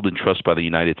considered held in trust by the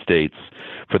United States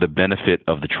for the benefit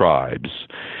of the tribes.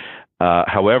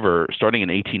 However, starting in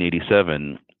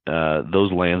 1887,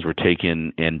 those lands were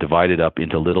taken and divided up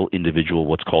into little individual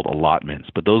what's called allotments.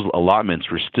 But those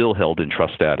allotments were still held in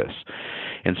trust status.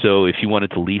 And so if you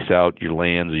wanted to lease out your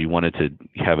lands, or you wanted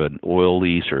to have an oil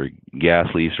lease or gas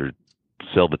lease or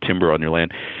sell the timber on your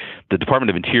land, the Department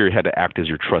of Interior had to act as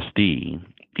your trustee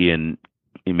in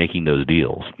making those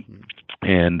deals.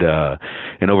 And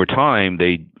over time,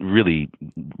 they really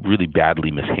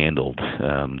badly mishandled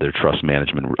their trust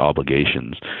management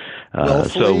obligations.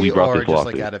 So we brought this lawsuit.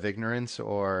 Just like out of ignorance,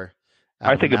 or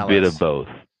I think malice? A bit of both.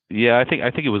 Yeah, I think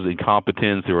it was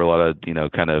incompetence. There were a lot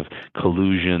of kind of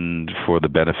collusion for the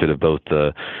benefit of both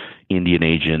the Indian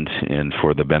agent and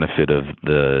for the benefit of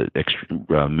the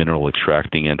mineral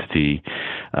extracting entity.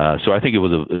 So I think it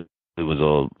was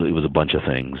a bunch of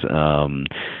things.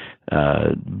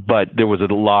 But there was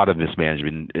a lot of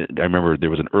mismanagement. I remember there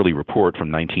was an early report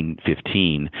from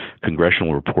 1915,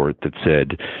 congressional report that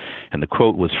said, and the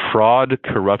quote was, "Fraud,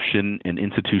 corruption, and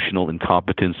institutional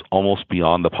incompetence almost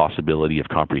beyond the possibility of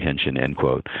comprehension," end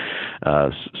quote.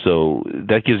 So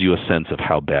that gives you a sense of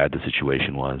how bad the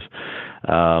situation was.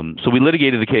 So we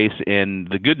litigated the case, and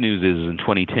the good news is in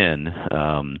 2010,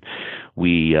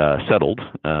 we settled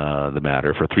the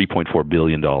matter for $3.4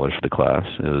 billion for the class.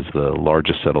 It was the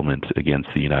largest settlement against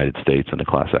the United States in a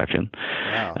class action.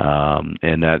 Wow.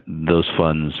 And that those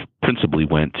funds principally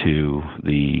went to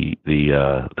the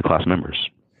class members.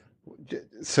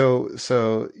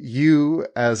 So you,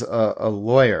 as a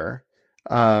lawyer,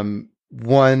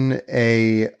 won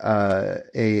a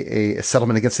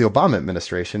settlement against the Obama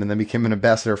administration, and then became an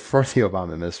ambassador for the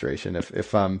Obama administration.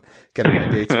 If I'm getting my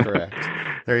dates correct,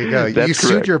 there you go. That's you correct.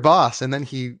 Sued your boss, and then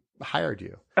he hired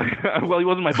you. Well, he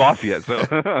wasn't my boss yet, so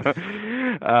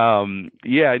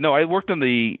yeah. No, I worked on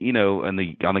the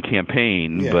on the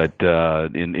campaign, but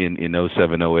in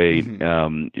 07, 08.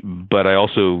 Mm-hmm. But I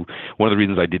also, one of the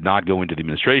reasons I did not go into the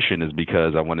administration is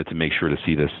because I wanted to make sure to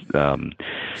see this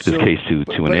case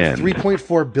to an end.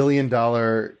 $3.4 billion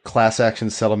class action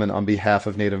settlement on behalf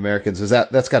of Native Americans.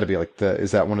 That's got to be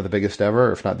is that one of the biggest ever,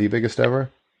 or if not the biggest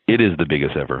ever? It is the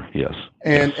biggest ever, yes.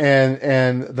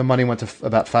 And the money went to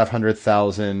about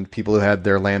 500,000 people who had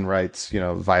their land rights,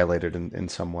 violated in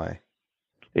some way.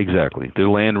 Exactly. Their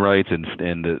land rights and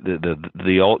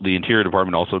the Interior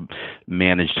Department also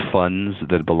managed funds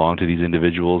that belonged to these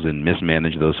individuals and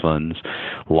mismanaged those funds,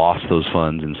 lost those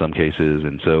funds in some cases,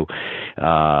 and so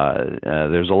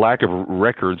there's a lack of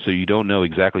records, so you don't know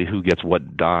exactly who gets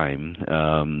what dime.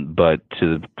 But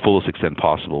to the fullest extent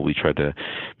possible, we try to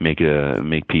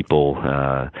make people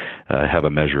have a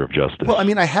measure of justice. Well, I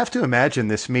mean, I have to imagine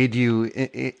this made you,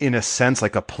 in a sense,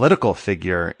 like a political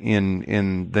figure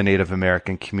in the Native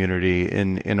American community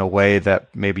in a way that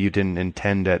maybe you didn't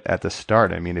intend at the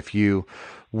start. I mean, if you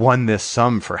won this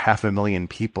sum for 500,000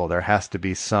 people, there has to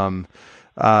be some,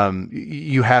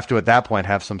 you have to at that point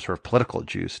have some sort of political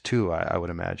juice too, I would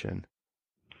imagine.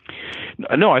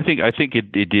 No, I think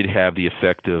it did have the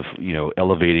effect of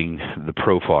elevating the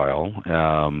profile,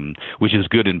 which is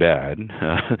good and bad,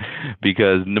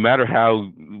 because no matter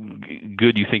how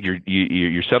good you think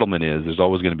your settlement is, there's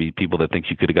always going to be people that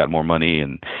think you could have got more money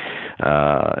and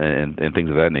things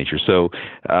of that nature. So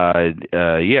I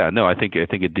think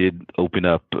it did open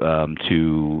up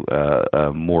to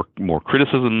more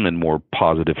criticism and more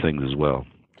positive things as well.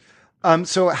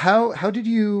 So how did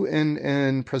you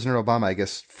and President Obama, I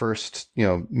guess, first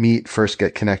meet, first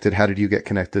get connected? How did you get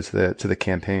connected to the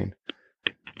campaign?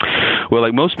 Well,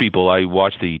 like most people, I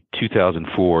watched the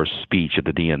 2004 speech at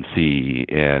the DNC,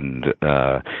 and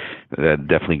that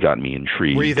definitely got me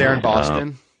intrigued. Were you there in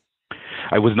Boston?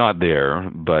 I was not there,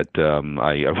 but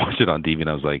I watched it on TV, and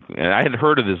I was like, and I had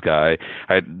heard of this guy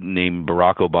I had named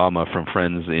Barack Obama from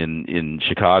friends in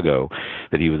Chicago,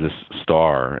 that he was this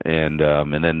star, and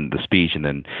then the speech, and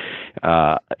then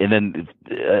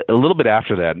a little bit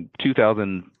after that,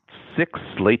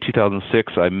 late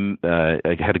 2006, I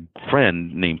had a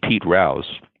friend named Pete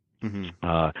Rouse.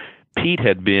 Mm-hmm. Pete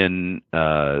had been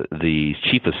the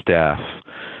chief of staff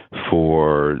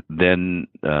for then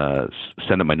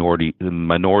Senate Minority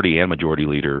and Majority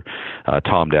Leader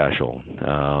Tom Daschle,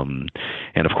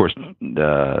 and of course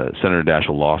Senator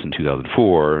Daschle lost in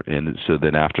 2004, and so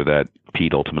then after that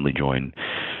Pete ultimately joined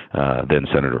then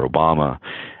Senator Obama.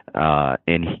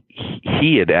 And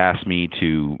he had asked me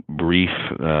to brief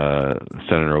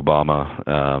Senator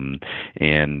Obama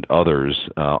and others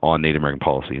on Native American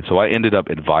policy. And so I ended up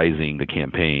advising the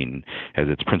campaign as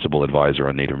its principal advisor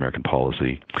on Native American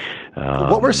policy.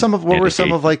 What were some of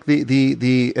like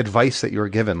the advice that you were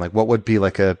given? Like, what would be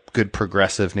like a good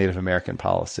progressive Native American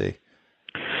policy?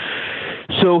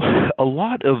 So a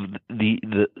lot of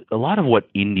what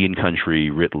Indian country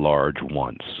writ large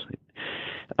wants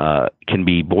can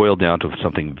be boiled down to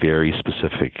something very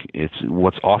specific. It's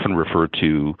what's often referred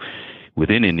to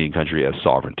within Indian country as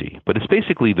sovereignty, but it's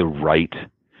basically the right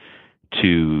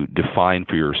to define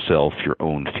for yourself your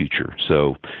own future.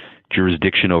 So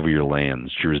jurisdiction over your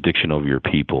lands, jurisdiction over your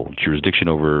people, jurisdiction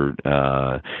over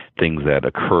things that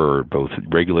occur, both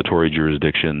regulatory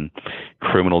jurisdiction,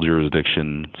 criminal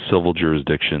jurisdiction, civil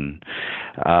jurisdiction,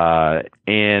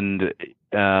 and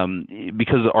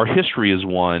because our history is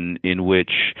one in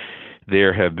which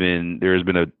there has been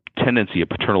a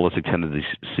paternalistic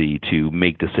tendency to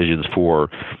make decisions for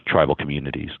tribal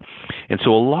communities. And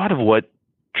so a lot of what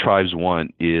tribes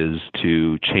want is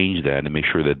to change that and make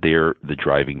sure that they're the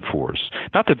driving force.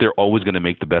 Not that they're always going to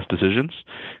make the best decisions,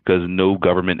 because no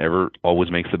government ever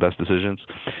always makes the best decisions,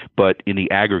 but in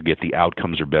the aggregate, the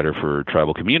outcomes are better for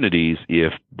tribal communities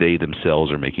if they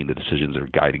themselves are making the decisions or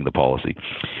guiding the policy.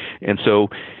 And so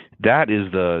that is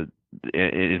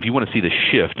if you want to see the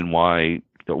shift and why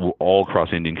all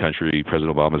across Indian country,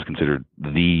 President Obama is considered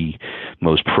the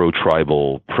most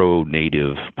pro-tribal,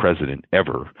 pro-native president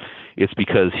ever, it's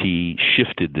because he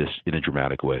shifted this in a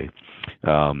dramatic way.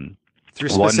 Through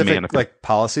specific like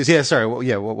policies? Yeah, sorry. Well,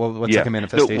 yeah, what's like a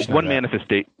manifestation? So one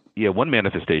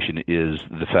manifestation is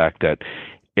the fact that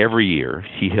every year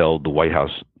he held the White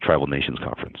House Tribal Nations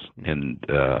Conference. And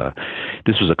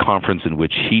this was a conference in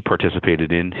which he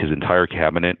participated in, his entire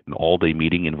cabinet, an all-day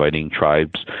meeting inviting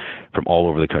tribes from all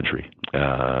over the country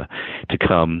to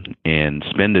come and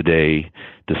spend a day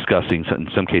discussing, in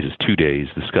some cases 2 days,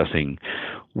 discussing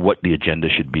what the agenda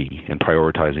should be and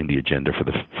prioritizing the agenda for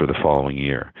the following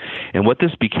year. And what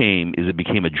this became is it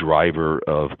became a driver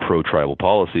of pro-tribal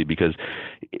policy, because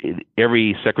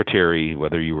every secretary,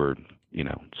 whether you were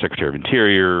Secretary of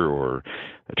Interior or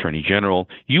Attorney General,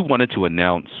 you wanted to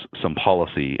announce some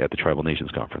policy at the Tribal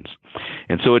Nations Conference.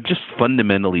 And so it just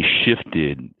fundamentally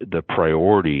shifted the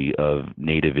priority of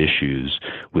Native issues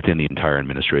within the entire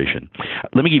administration.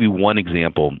 Let me give you one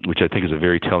example, which I think is a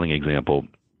very telling example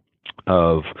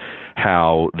of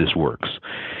how this works.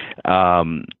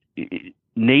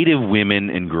 Native women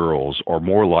and girls are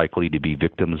more likely to be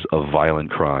victims of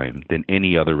violent crime than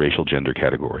any other racial gender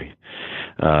category.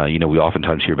 We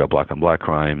oftentimes hear about black on black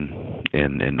crime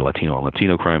and Latino on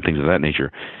Latino crime, things of that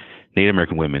nature. Native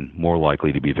American women more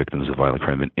likely to be victims of violent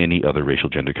crime than any other racial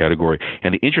gender category.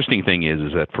 And the interesting thing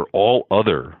is that for all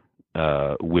other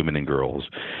women and girls,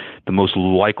 the most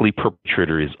likely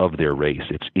perpetrator is of their race.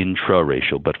 It's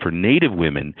intra-racial. But for Native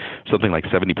women, something like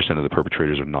 70% of the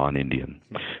perpetrators are non-Indian.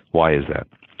 Why is that?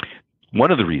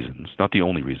 One of the reasons, not the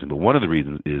only reason, but one of the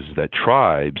reasons is that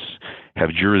tribes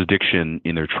have jurisdiction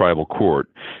in their tribal court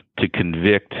to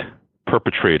convict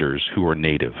perpetrators who are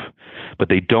Native, but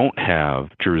they don't have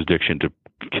jurisdiction to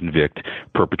convict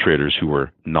perpetrators who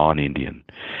are non-Indian.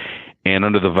 And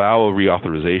under the VAWA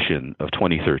reauthorization of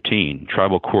 2013,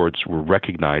 tribal courts were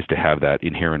recognized to have that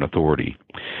inherent authority,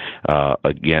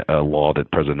 again, a law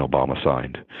that President Obama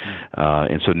signed.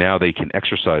 And so now they can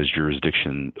exercise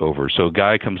jurisdiction over. So a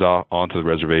guy comes onto the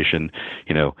reservation,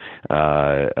 attacks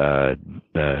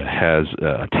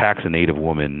a Native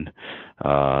woman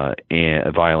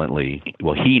and violently.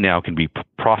 Well, he now can be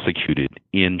prosecuted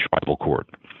in tribal court.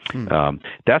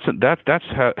 That's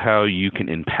how you can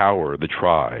empower the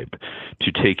tribe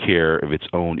to take care of its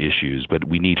own issues, but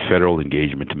we need federal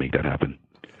engagement to make that happen.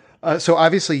 So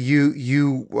obviously you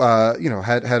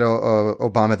had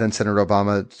Obama, then Senator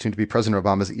Obama, soon to be President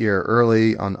Obama's ear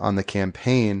early on the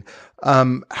campaign.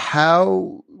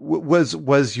 How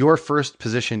was your first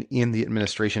position in the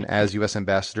administration as U.S.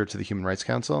 Ambassador to the Human Rights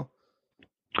Council?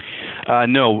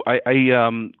 No,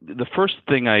 the first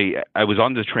thing I was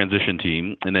on the transition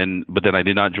team, but then I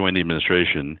did not join the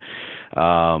administration,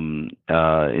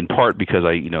 in part because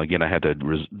I had to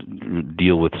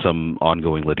deal with some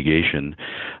ongoing litigation.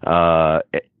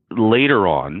 Later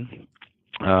on,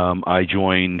 I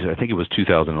joined, I think it was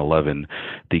 2011,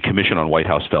 the Commission on White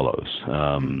House Fellows,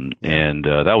 and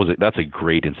that's a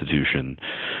great institution.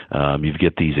 You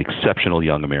get these exceptional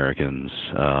young Americans.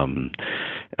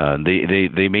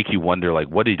 They make you wonder, like,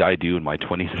 what did I do in my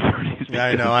 20s and 30s? Yeah,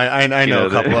 I know. I know a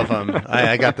couple of them.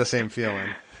 I got the same feeling.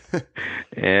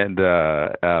 And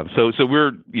so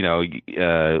we're,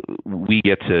 we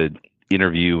get to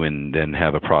interview and then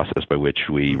have a process by which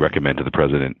we recommend to the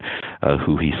president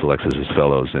who he selects as his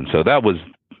fellows. And so that was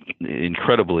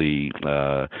incredibly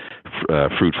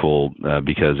fruitful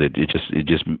because it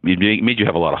made you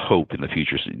have a lot of hope in the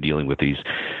future dealing with these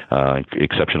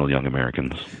exceptional young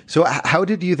Americans. So how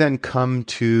did you then come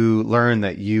to learn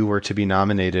that you were to be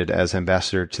nominated as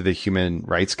ambassador to the Human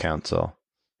Rights Council?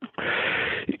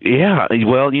 Yeah,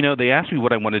 well, they asked me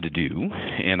what I wanted to do,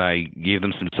 and I gave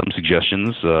them some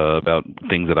suggestions about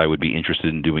things that I would be interested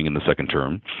in doing in the second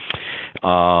term,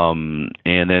 and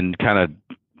then kind of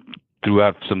threw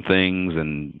out some things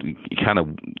and kind of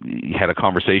had a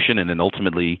conversation, and then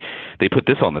ultimately they put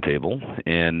this on the table.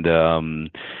 And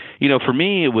for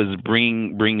me, it was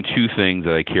bringing two things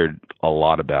that I cared a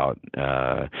lot about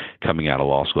coming out of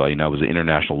law school. I was an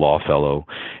international law fellow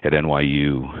at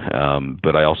NYU,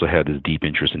 but I also had this deep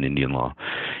interest in Indian law.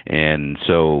 And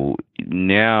so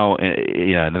now,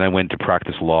 and then I went to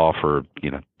practice law for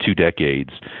 2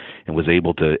 decades and was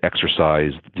able to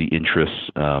exercise the interests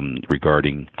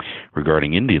regarding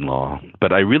Indian law.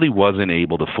 But I really wasn't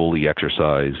able to fully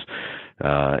exercise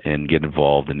and get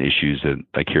involved in issues that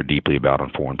I care deeply about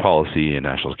on foreign policy and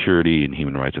national security and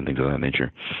human rights and things of that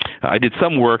nature. I did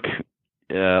some work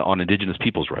on indigenous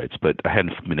people's rights, but I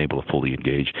hadn't been able to fully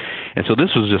engage. And so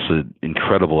this was just an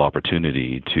incredible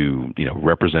opportunity to,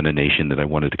 represent a nation that I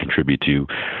wanted to contribute to,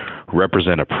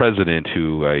 represent a president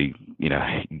who I,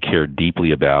 care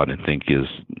deeply about and think was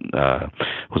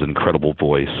an incredible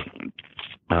voice.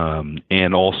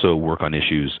 And also work on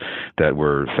issues that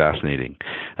were fascinating.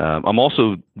 I'm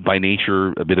also, by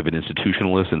nature, a bit of an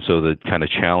institutionalist, and so the kind of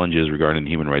challenges regarding the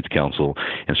Human Rights Council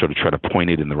and sort of try to point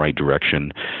it in the right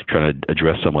direction, trying to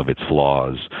address some of its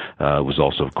flaws, was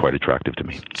also quite attractive to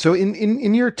me. So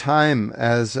in your time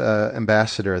as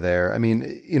ambassador there, I mean,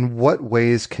 in what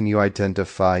ways can you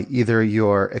identify either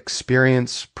your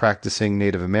experience practicing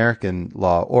Native American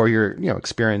law or your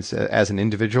experience as an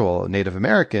individual Native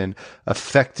American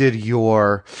affected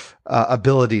your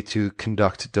ability to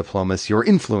conduct diplomacy or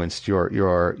influenced your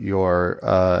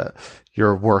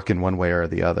work in one way or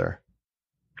the other?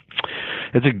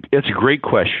 It's a great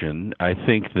question. I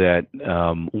think that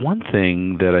one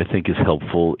thing that I think is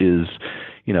helpful is,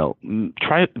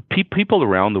 people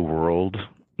around the world,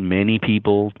 many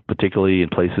people, particularly in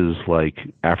places like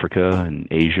Africa and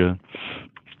Asia,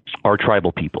 are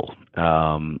tribal people,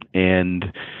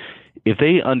 and if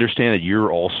they understand that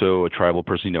you're also a tribal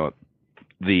person,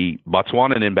 the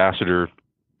Botswanan ambassador,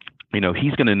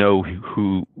 he's going to know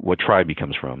what tribe he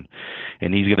comes from,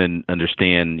 and he's going to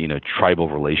understand, tribal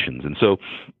relations. And so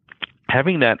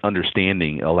having that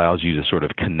understanding allows you to sort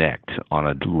of connect on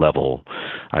a level,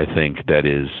 I think, that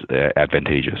is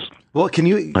advantageous. Well, can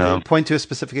you point to a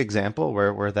specific example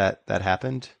where that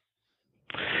happened?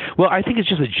 Well, I think it's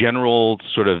just a general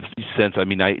sort of sense. I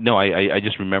mean, I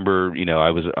just remember, I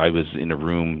was in a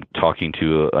room talking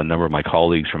to a number of my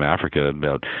colleagues from Africa,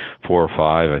 about 4 or 5,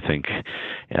 I think.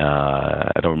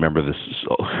 I don't remember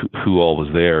who all was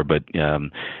there, but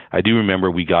I do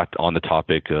remember we got on the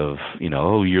topic of,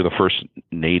 you're the first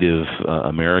Native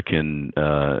American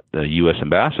U.S.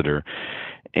 ambassador.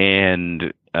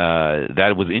 And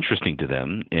that was interesting to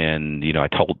them, and I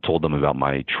told them about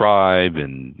my tribe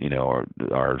and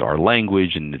our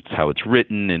language and how it's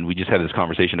written, and we just had this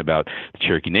conversation about the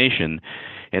Cherokee Nation,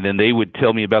 and then they would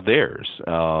tell me about theirs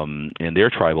and their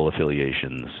tribal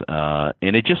affiliations,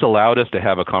 and it just allowed us to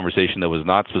have a conversation that was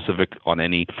not specific on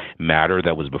any matter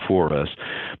that was before us,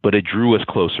 but it drew us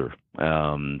closer.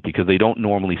 Because they don't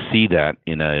normally see that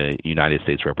in a United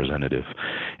States representative,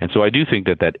 and so I do think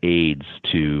that aids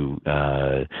to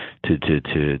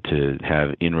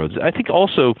have inroads. I think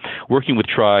also working with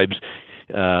tribes,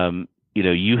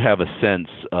 you have a sense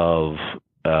of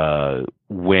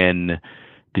when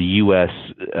the U.S.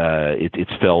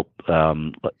 It's felt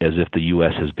as if the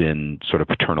U.S. has been sort of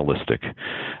paternalistic,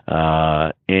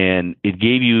 and at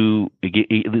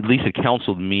least it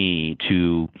counseled me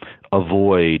to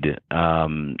avoid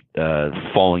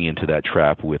falling into that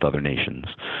trap with other nations,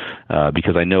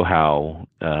 because I know how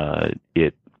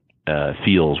it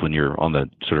feels when you're on the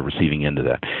sort of receiving end of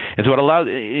that. And so it allows,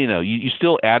 you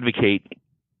still advocate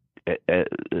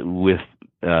with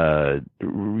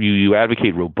you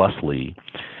advocate robustly,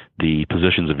 the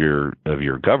positions of your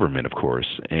government, of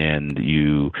course, and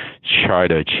you try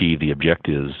to achieve the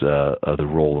objectives of the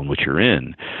role in which you're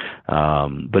in.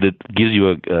 But it gives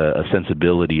you a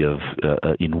sensibility of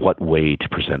in what way to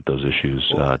present those issues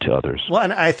to others. Well,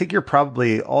 and I think you're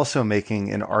probably also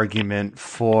making an argument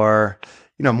for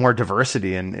more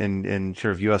diversity in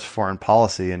sort of U.S. foreign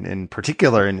policy, and in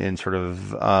particular in sort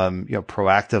of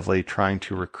proactively trying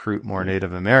to recruit more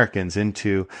Native Americans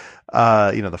into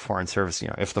the Foreign Service.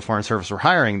 If the Foreign Service were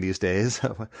hiring these days,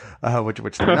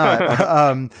 which they're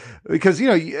not, because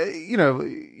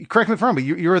correct me if I'm wrong, but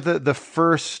you're the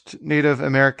first Native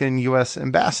American U.S.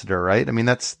 ambassador, right? I mean,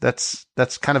 that's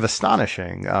kind of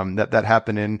astonishing. That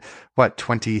happened in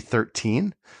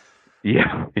 2013.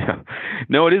 Yeah.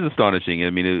 No, it is astonishing.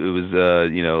 I mean, it was a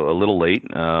little late,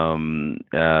 and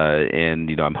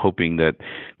I'm hoping that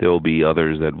there will be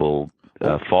others that will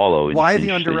follow. Why the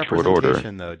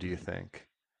underrepresentation, though? Do you think?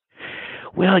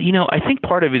 Well, I think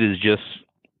part of it is just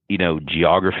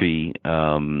geography.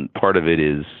 Part of it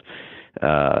is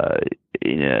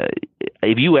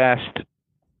if you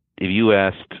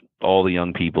asked all the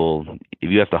young people, if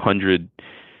you asked 100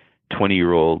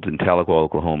 20-year-olds in Tahlequah,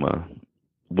 Oklahoma,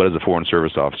 what is a Foreign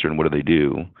Service officer and what do they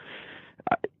do?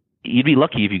 You'd be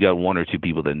lucky if you got one or two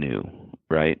people that knew,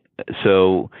 right?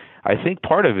 So I think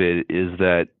part of it is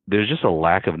that there's just a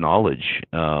lack of knowledge,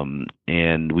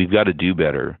 and we've got to do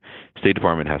better. State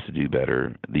Department has to do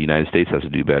better. The United States has to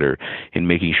do better in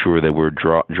making sure that we're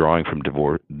drawing from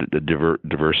the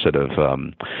diverse set of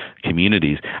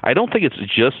communities. I don't think it's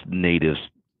just natives,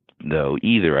 though,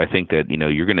 either. I think that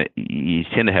you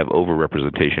tend to have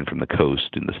overrepresentation from the coast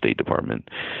in the State Department,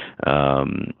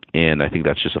 and I think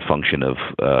that's just a function of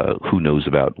who knows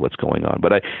about what's going on.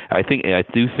 But I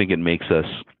do think it makes us.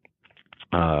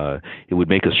 It would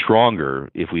make us stronger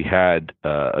if we had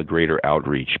a greater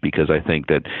outreach, because I think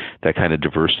that kind of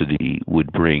diversity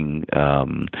would bring,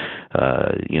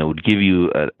 would give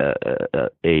you a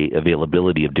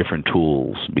availability of different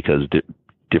tools, because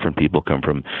different people come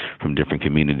from different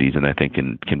communities, and I think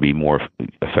can be more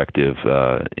effective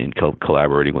in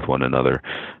collaborating with one another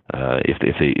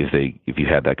if you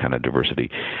had that kind of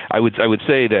diversity. I would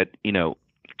say that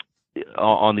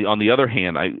on the other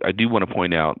hand, I do want to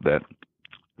point out that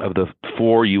of the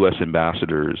 4 U.S.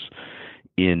 ambassadors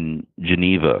in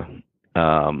Geneva,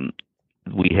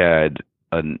 we had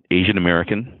an Asian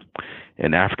American,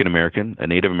 an African American, a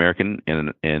Native American,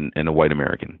 and a white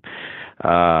American.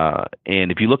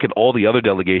 And if you look at all the other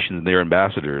delegations and their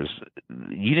ambassadors,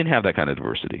 you didn't have that kind of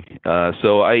diversity.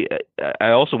 So I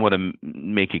also want to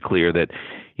make it clear that,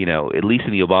 at least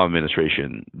in the Obama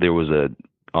administration,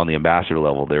 on the ambassador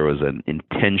level, there was an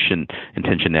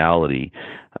intentionality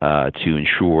to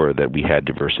ensure that we had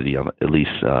diversity, at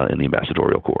least in the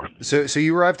ambassadorial corps. So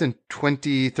you arrived in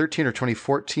 2013 or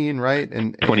 2014, right?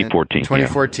 2014.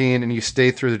 2014, yeah. And you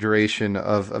stayed through the duration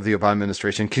of the Obama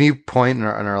administration. Can you point in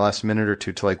our last minute or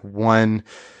two to one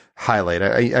highlight?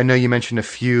 I know you mentioned a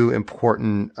few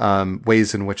important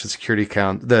ways in which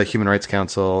the Human Rights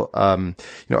Council,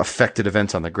 affected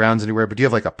events on the grounds anywhere. But do you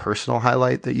have a personal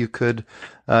highlight that you could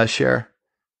share?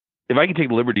 If I can take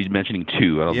the liberty of mentioning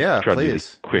 2, I'll try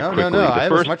please. To do it quickly. No. I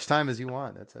have as much time as you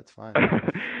want. That's fine.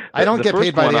 I don't get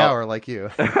paid by the hour like you.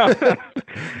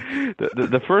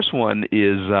 The first one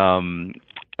is,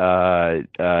 I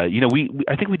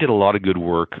think we did a lot of good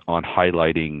work on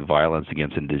highlighting violence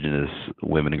against Indigenous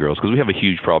women and girls, because we have a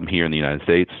huge problem here in the United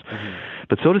States. Mm-hmm.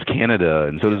 But so does Canada,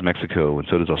 and so does Mexico, and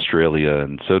so does Australia,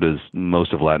 and so does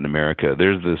most of Latin America.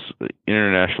 There's this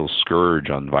international scourge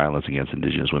on violence against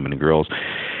Indigenous women and girls.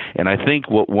 And I think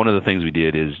one of the things we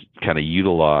did is kind of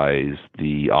utilize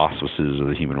the auspices of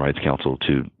the Human Rights Council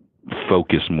to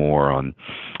focus more on,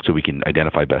 so we can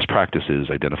identify best practices,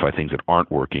 identify things that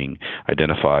aren't working,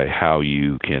 identify how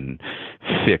you can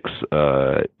fix,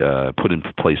 put in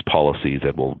place policies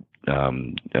that will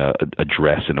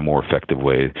address in a more effective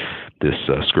way this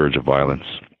scourge of violence.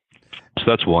 So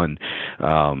that's one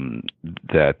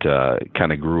that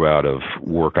kind of grew out of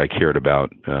work I cared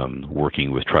about,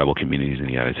 working with tribal communities in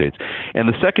the United States. And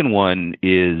the second one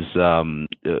is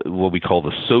what we call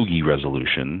the SOGI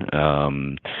resolution.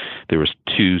 There was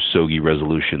 2 SOGI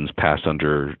resolutions passed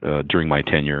during my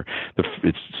tenure.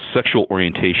 It's sexual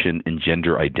orientation and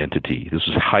gender identity. This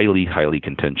was highly, highly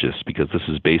contentious, because this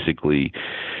is basically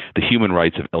the human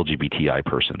rights of LGBTI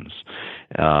persons.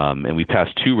 And we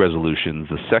passed 2 resolutions.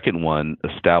 The second one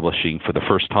establishing for the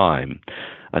first time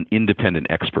an independent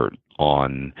expert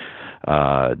on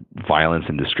violence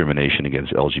and discrimination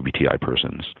against LGBTI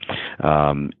persons.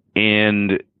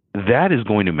 And that is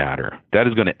going to matter. That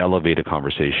is going to elevate a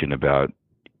conversation about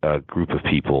a group of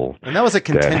people. And that was a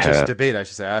contentious debate, I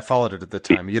should say. I followed it at the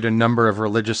time. You had a number of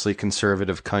religiously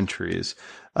conservative countries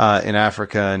in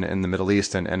Africa and in the Middle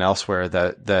East and elsewhere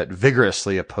that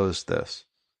vigorously opposed this.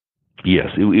 Yes,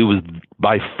 it was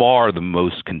by far the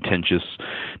most contentious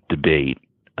debate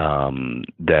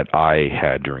that I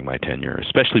had during my tenure,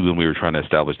 especially when we were trying to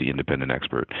establish the independent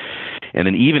expert. And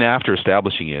then even after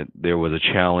establishing it, there was a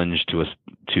challenge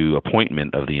to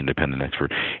appointment of the independent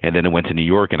expert. And then it went to New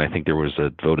York, and I think there was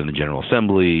a vote in the General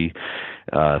Assembly,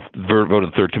 vote in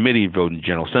the Third Committee, vote in the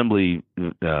General Assembly,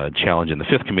 challenge in the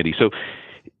Fifth Committee. So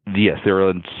yes, there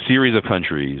are a series of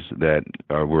countries that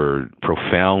were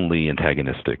profoundly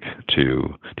antagonistic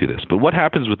to this. But what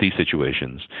happens with these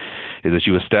situations is that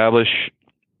you establish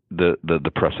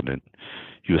the precedent,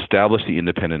 you establish the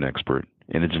independent expert,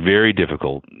 and it's very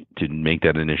difficult to make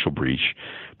that initial breach.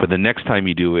 But the next time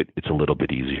you do it, it's a little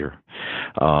bit easier.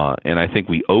 And I think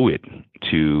we owe it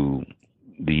to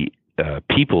the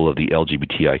people of the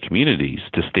LGBTI communities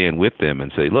to stand with them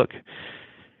and say, look,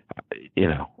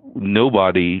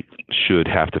 nobody should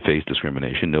have to face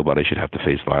discrimination. Nobody should have to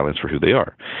face violence for who they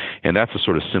are. And that's a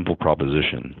sort of simple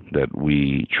proposition that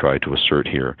we try to assert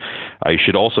here. I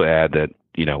should also add that,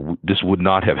 this would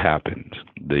not have happened,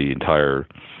 the entire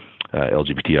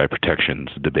LGBTI protections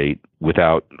debate,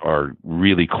 without our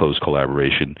really close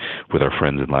collaboration with our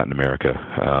friends in Latin America,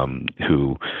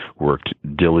 who worked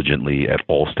diligently at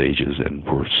all stages and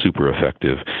were super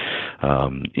effective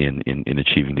in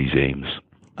achieving these aims.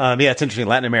 It's interesting.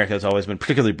 Latin America has always been,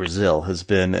 particularly Brazil, has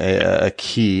been a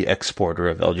key exporter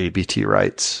of LGBT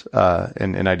rights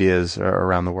and ideas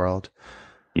around the world.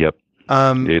 Yep.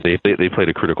 They played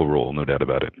a critical role, no doubt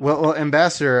about it. Well,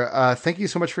 Ambassador, thank you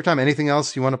so much for your time. Anything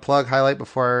else you want to plug, highlight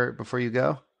before you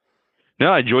go?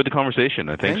 No, I enjoyed the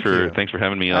conversation. Thanks for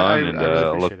having me on. I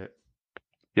really appreciate it.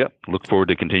 Yep. Look forward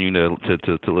to continuing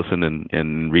to listen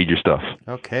and read your stuff.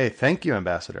 Okay. Thank you,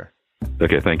 Ambassador.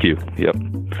 Okay. Thank you. Yep.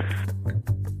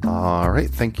 All right.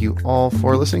 Thank you all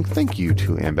for listening. Thank you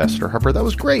to Ambassador Harper. That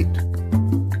was great.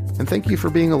 And thank you for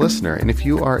being a listener. And if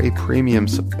you are a premium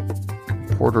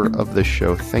supporter of this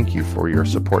show, thank you for your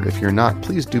support. If you're not,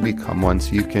 please do become one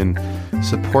so you can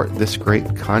support this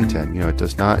great content. It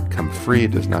does not come free.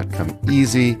 It does not come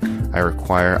easy. I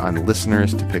require on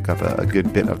listeners to pick up a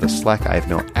good bit of the slack. I have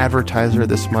no advertiser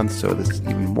this month, so this is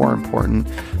even more important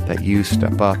that you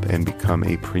step up and become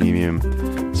a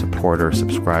premium supporter,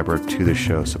 subscriber to the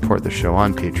show. Support the show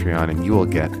on Patreon, and you will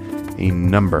get a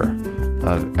number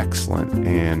of excellent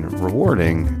and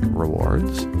rewarding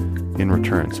rewards in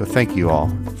return. So thank you all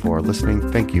for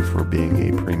listening. Thank you for being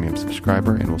a premium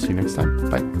subscriber, and we'll see you next time.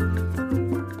 Bye.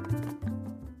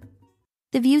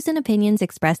 The views and opinions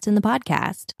expressed in the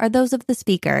podcast are those of the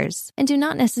speakers and do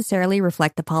not necessarily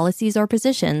reflect the policies or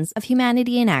positions of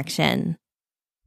Humanity in Action.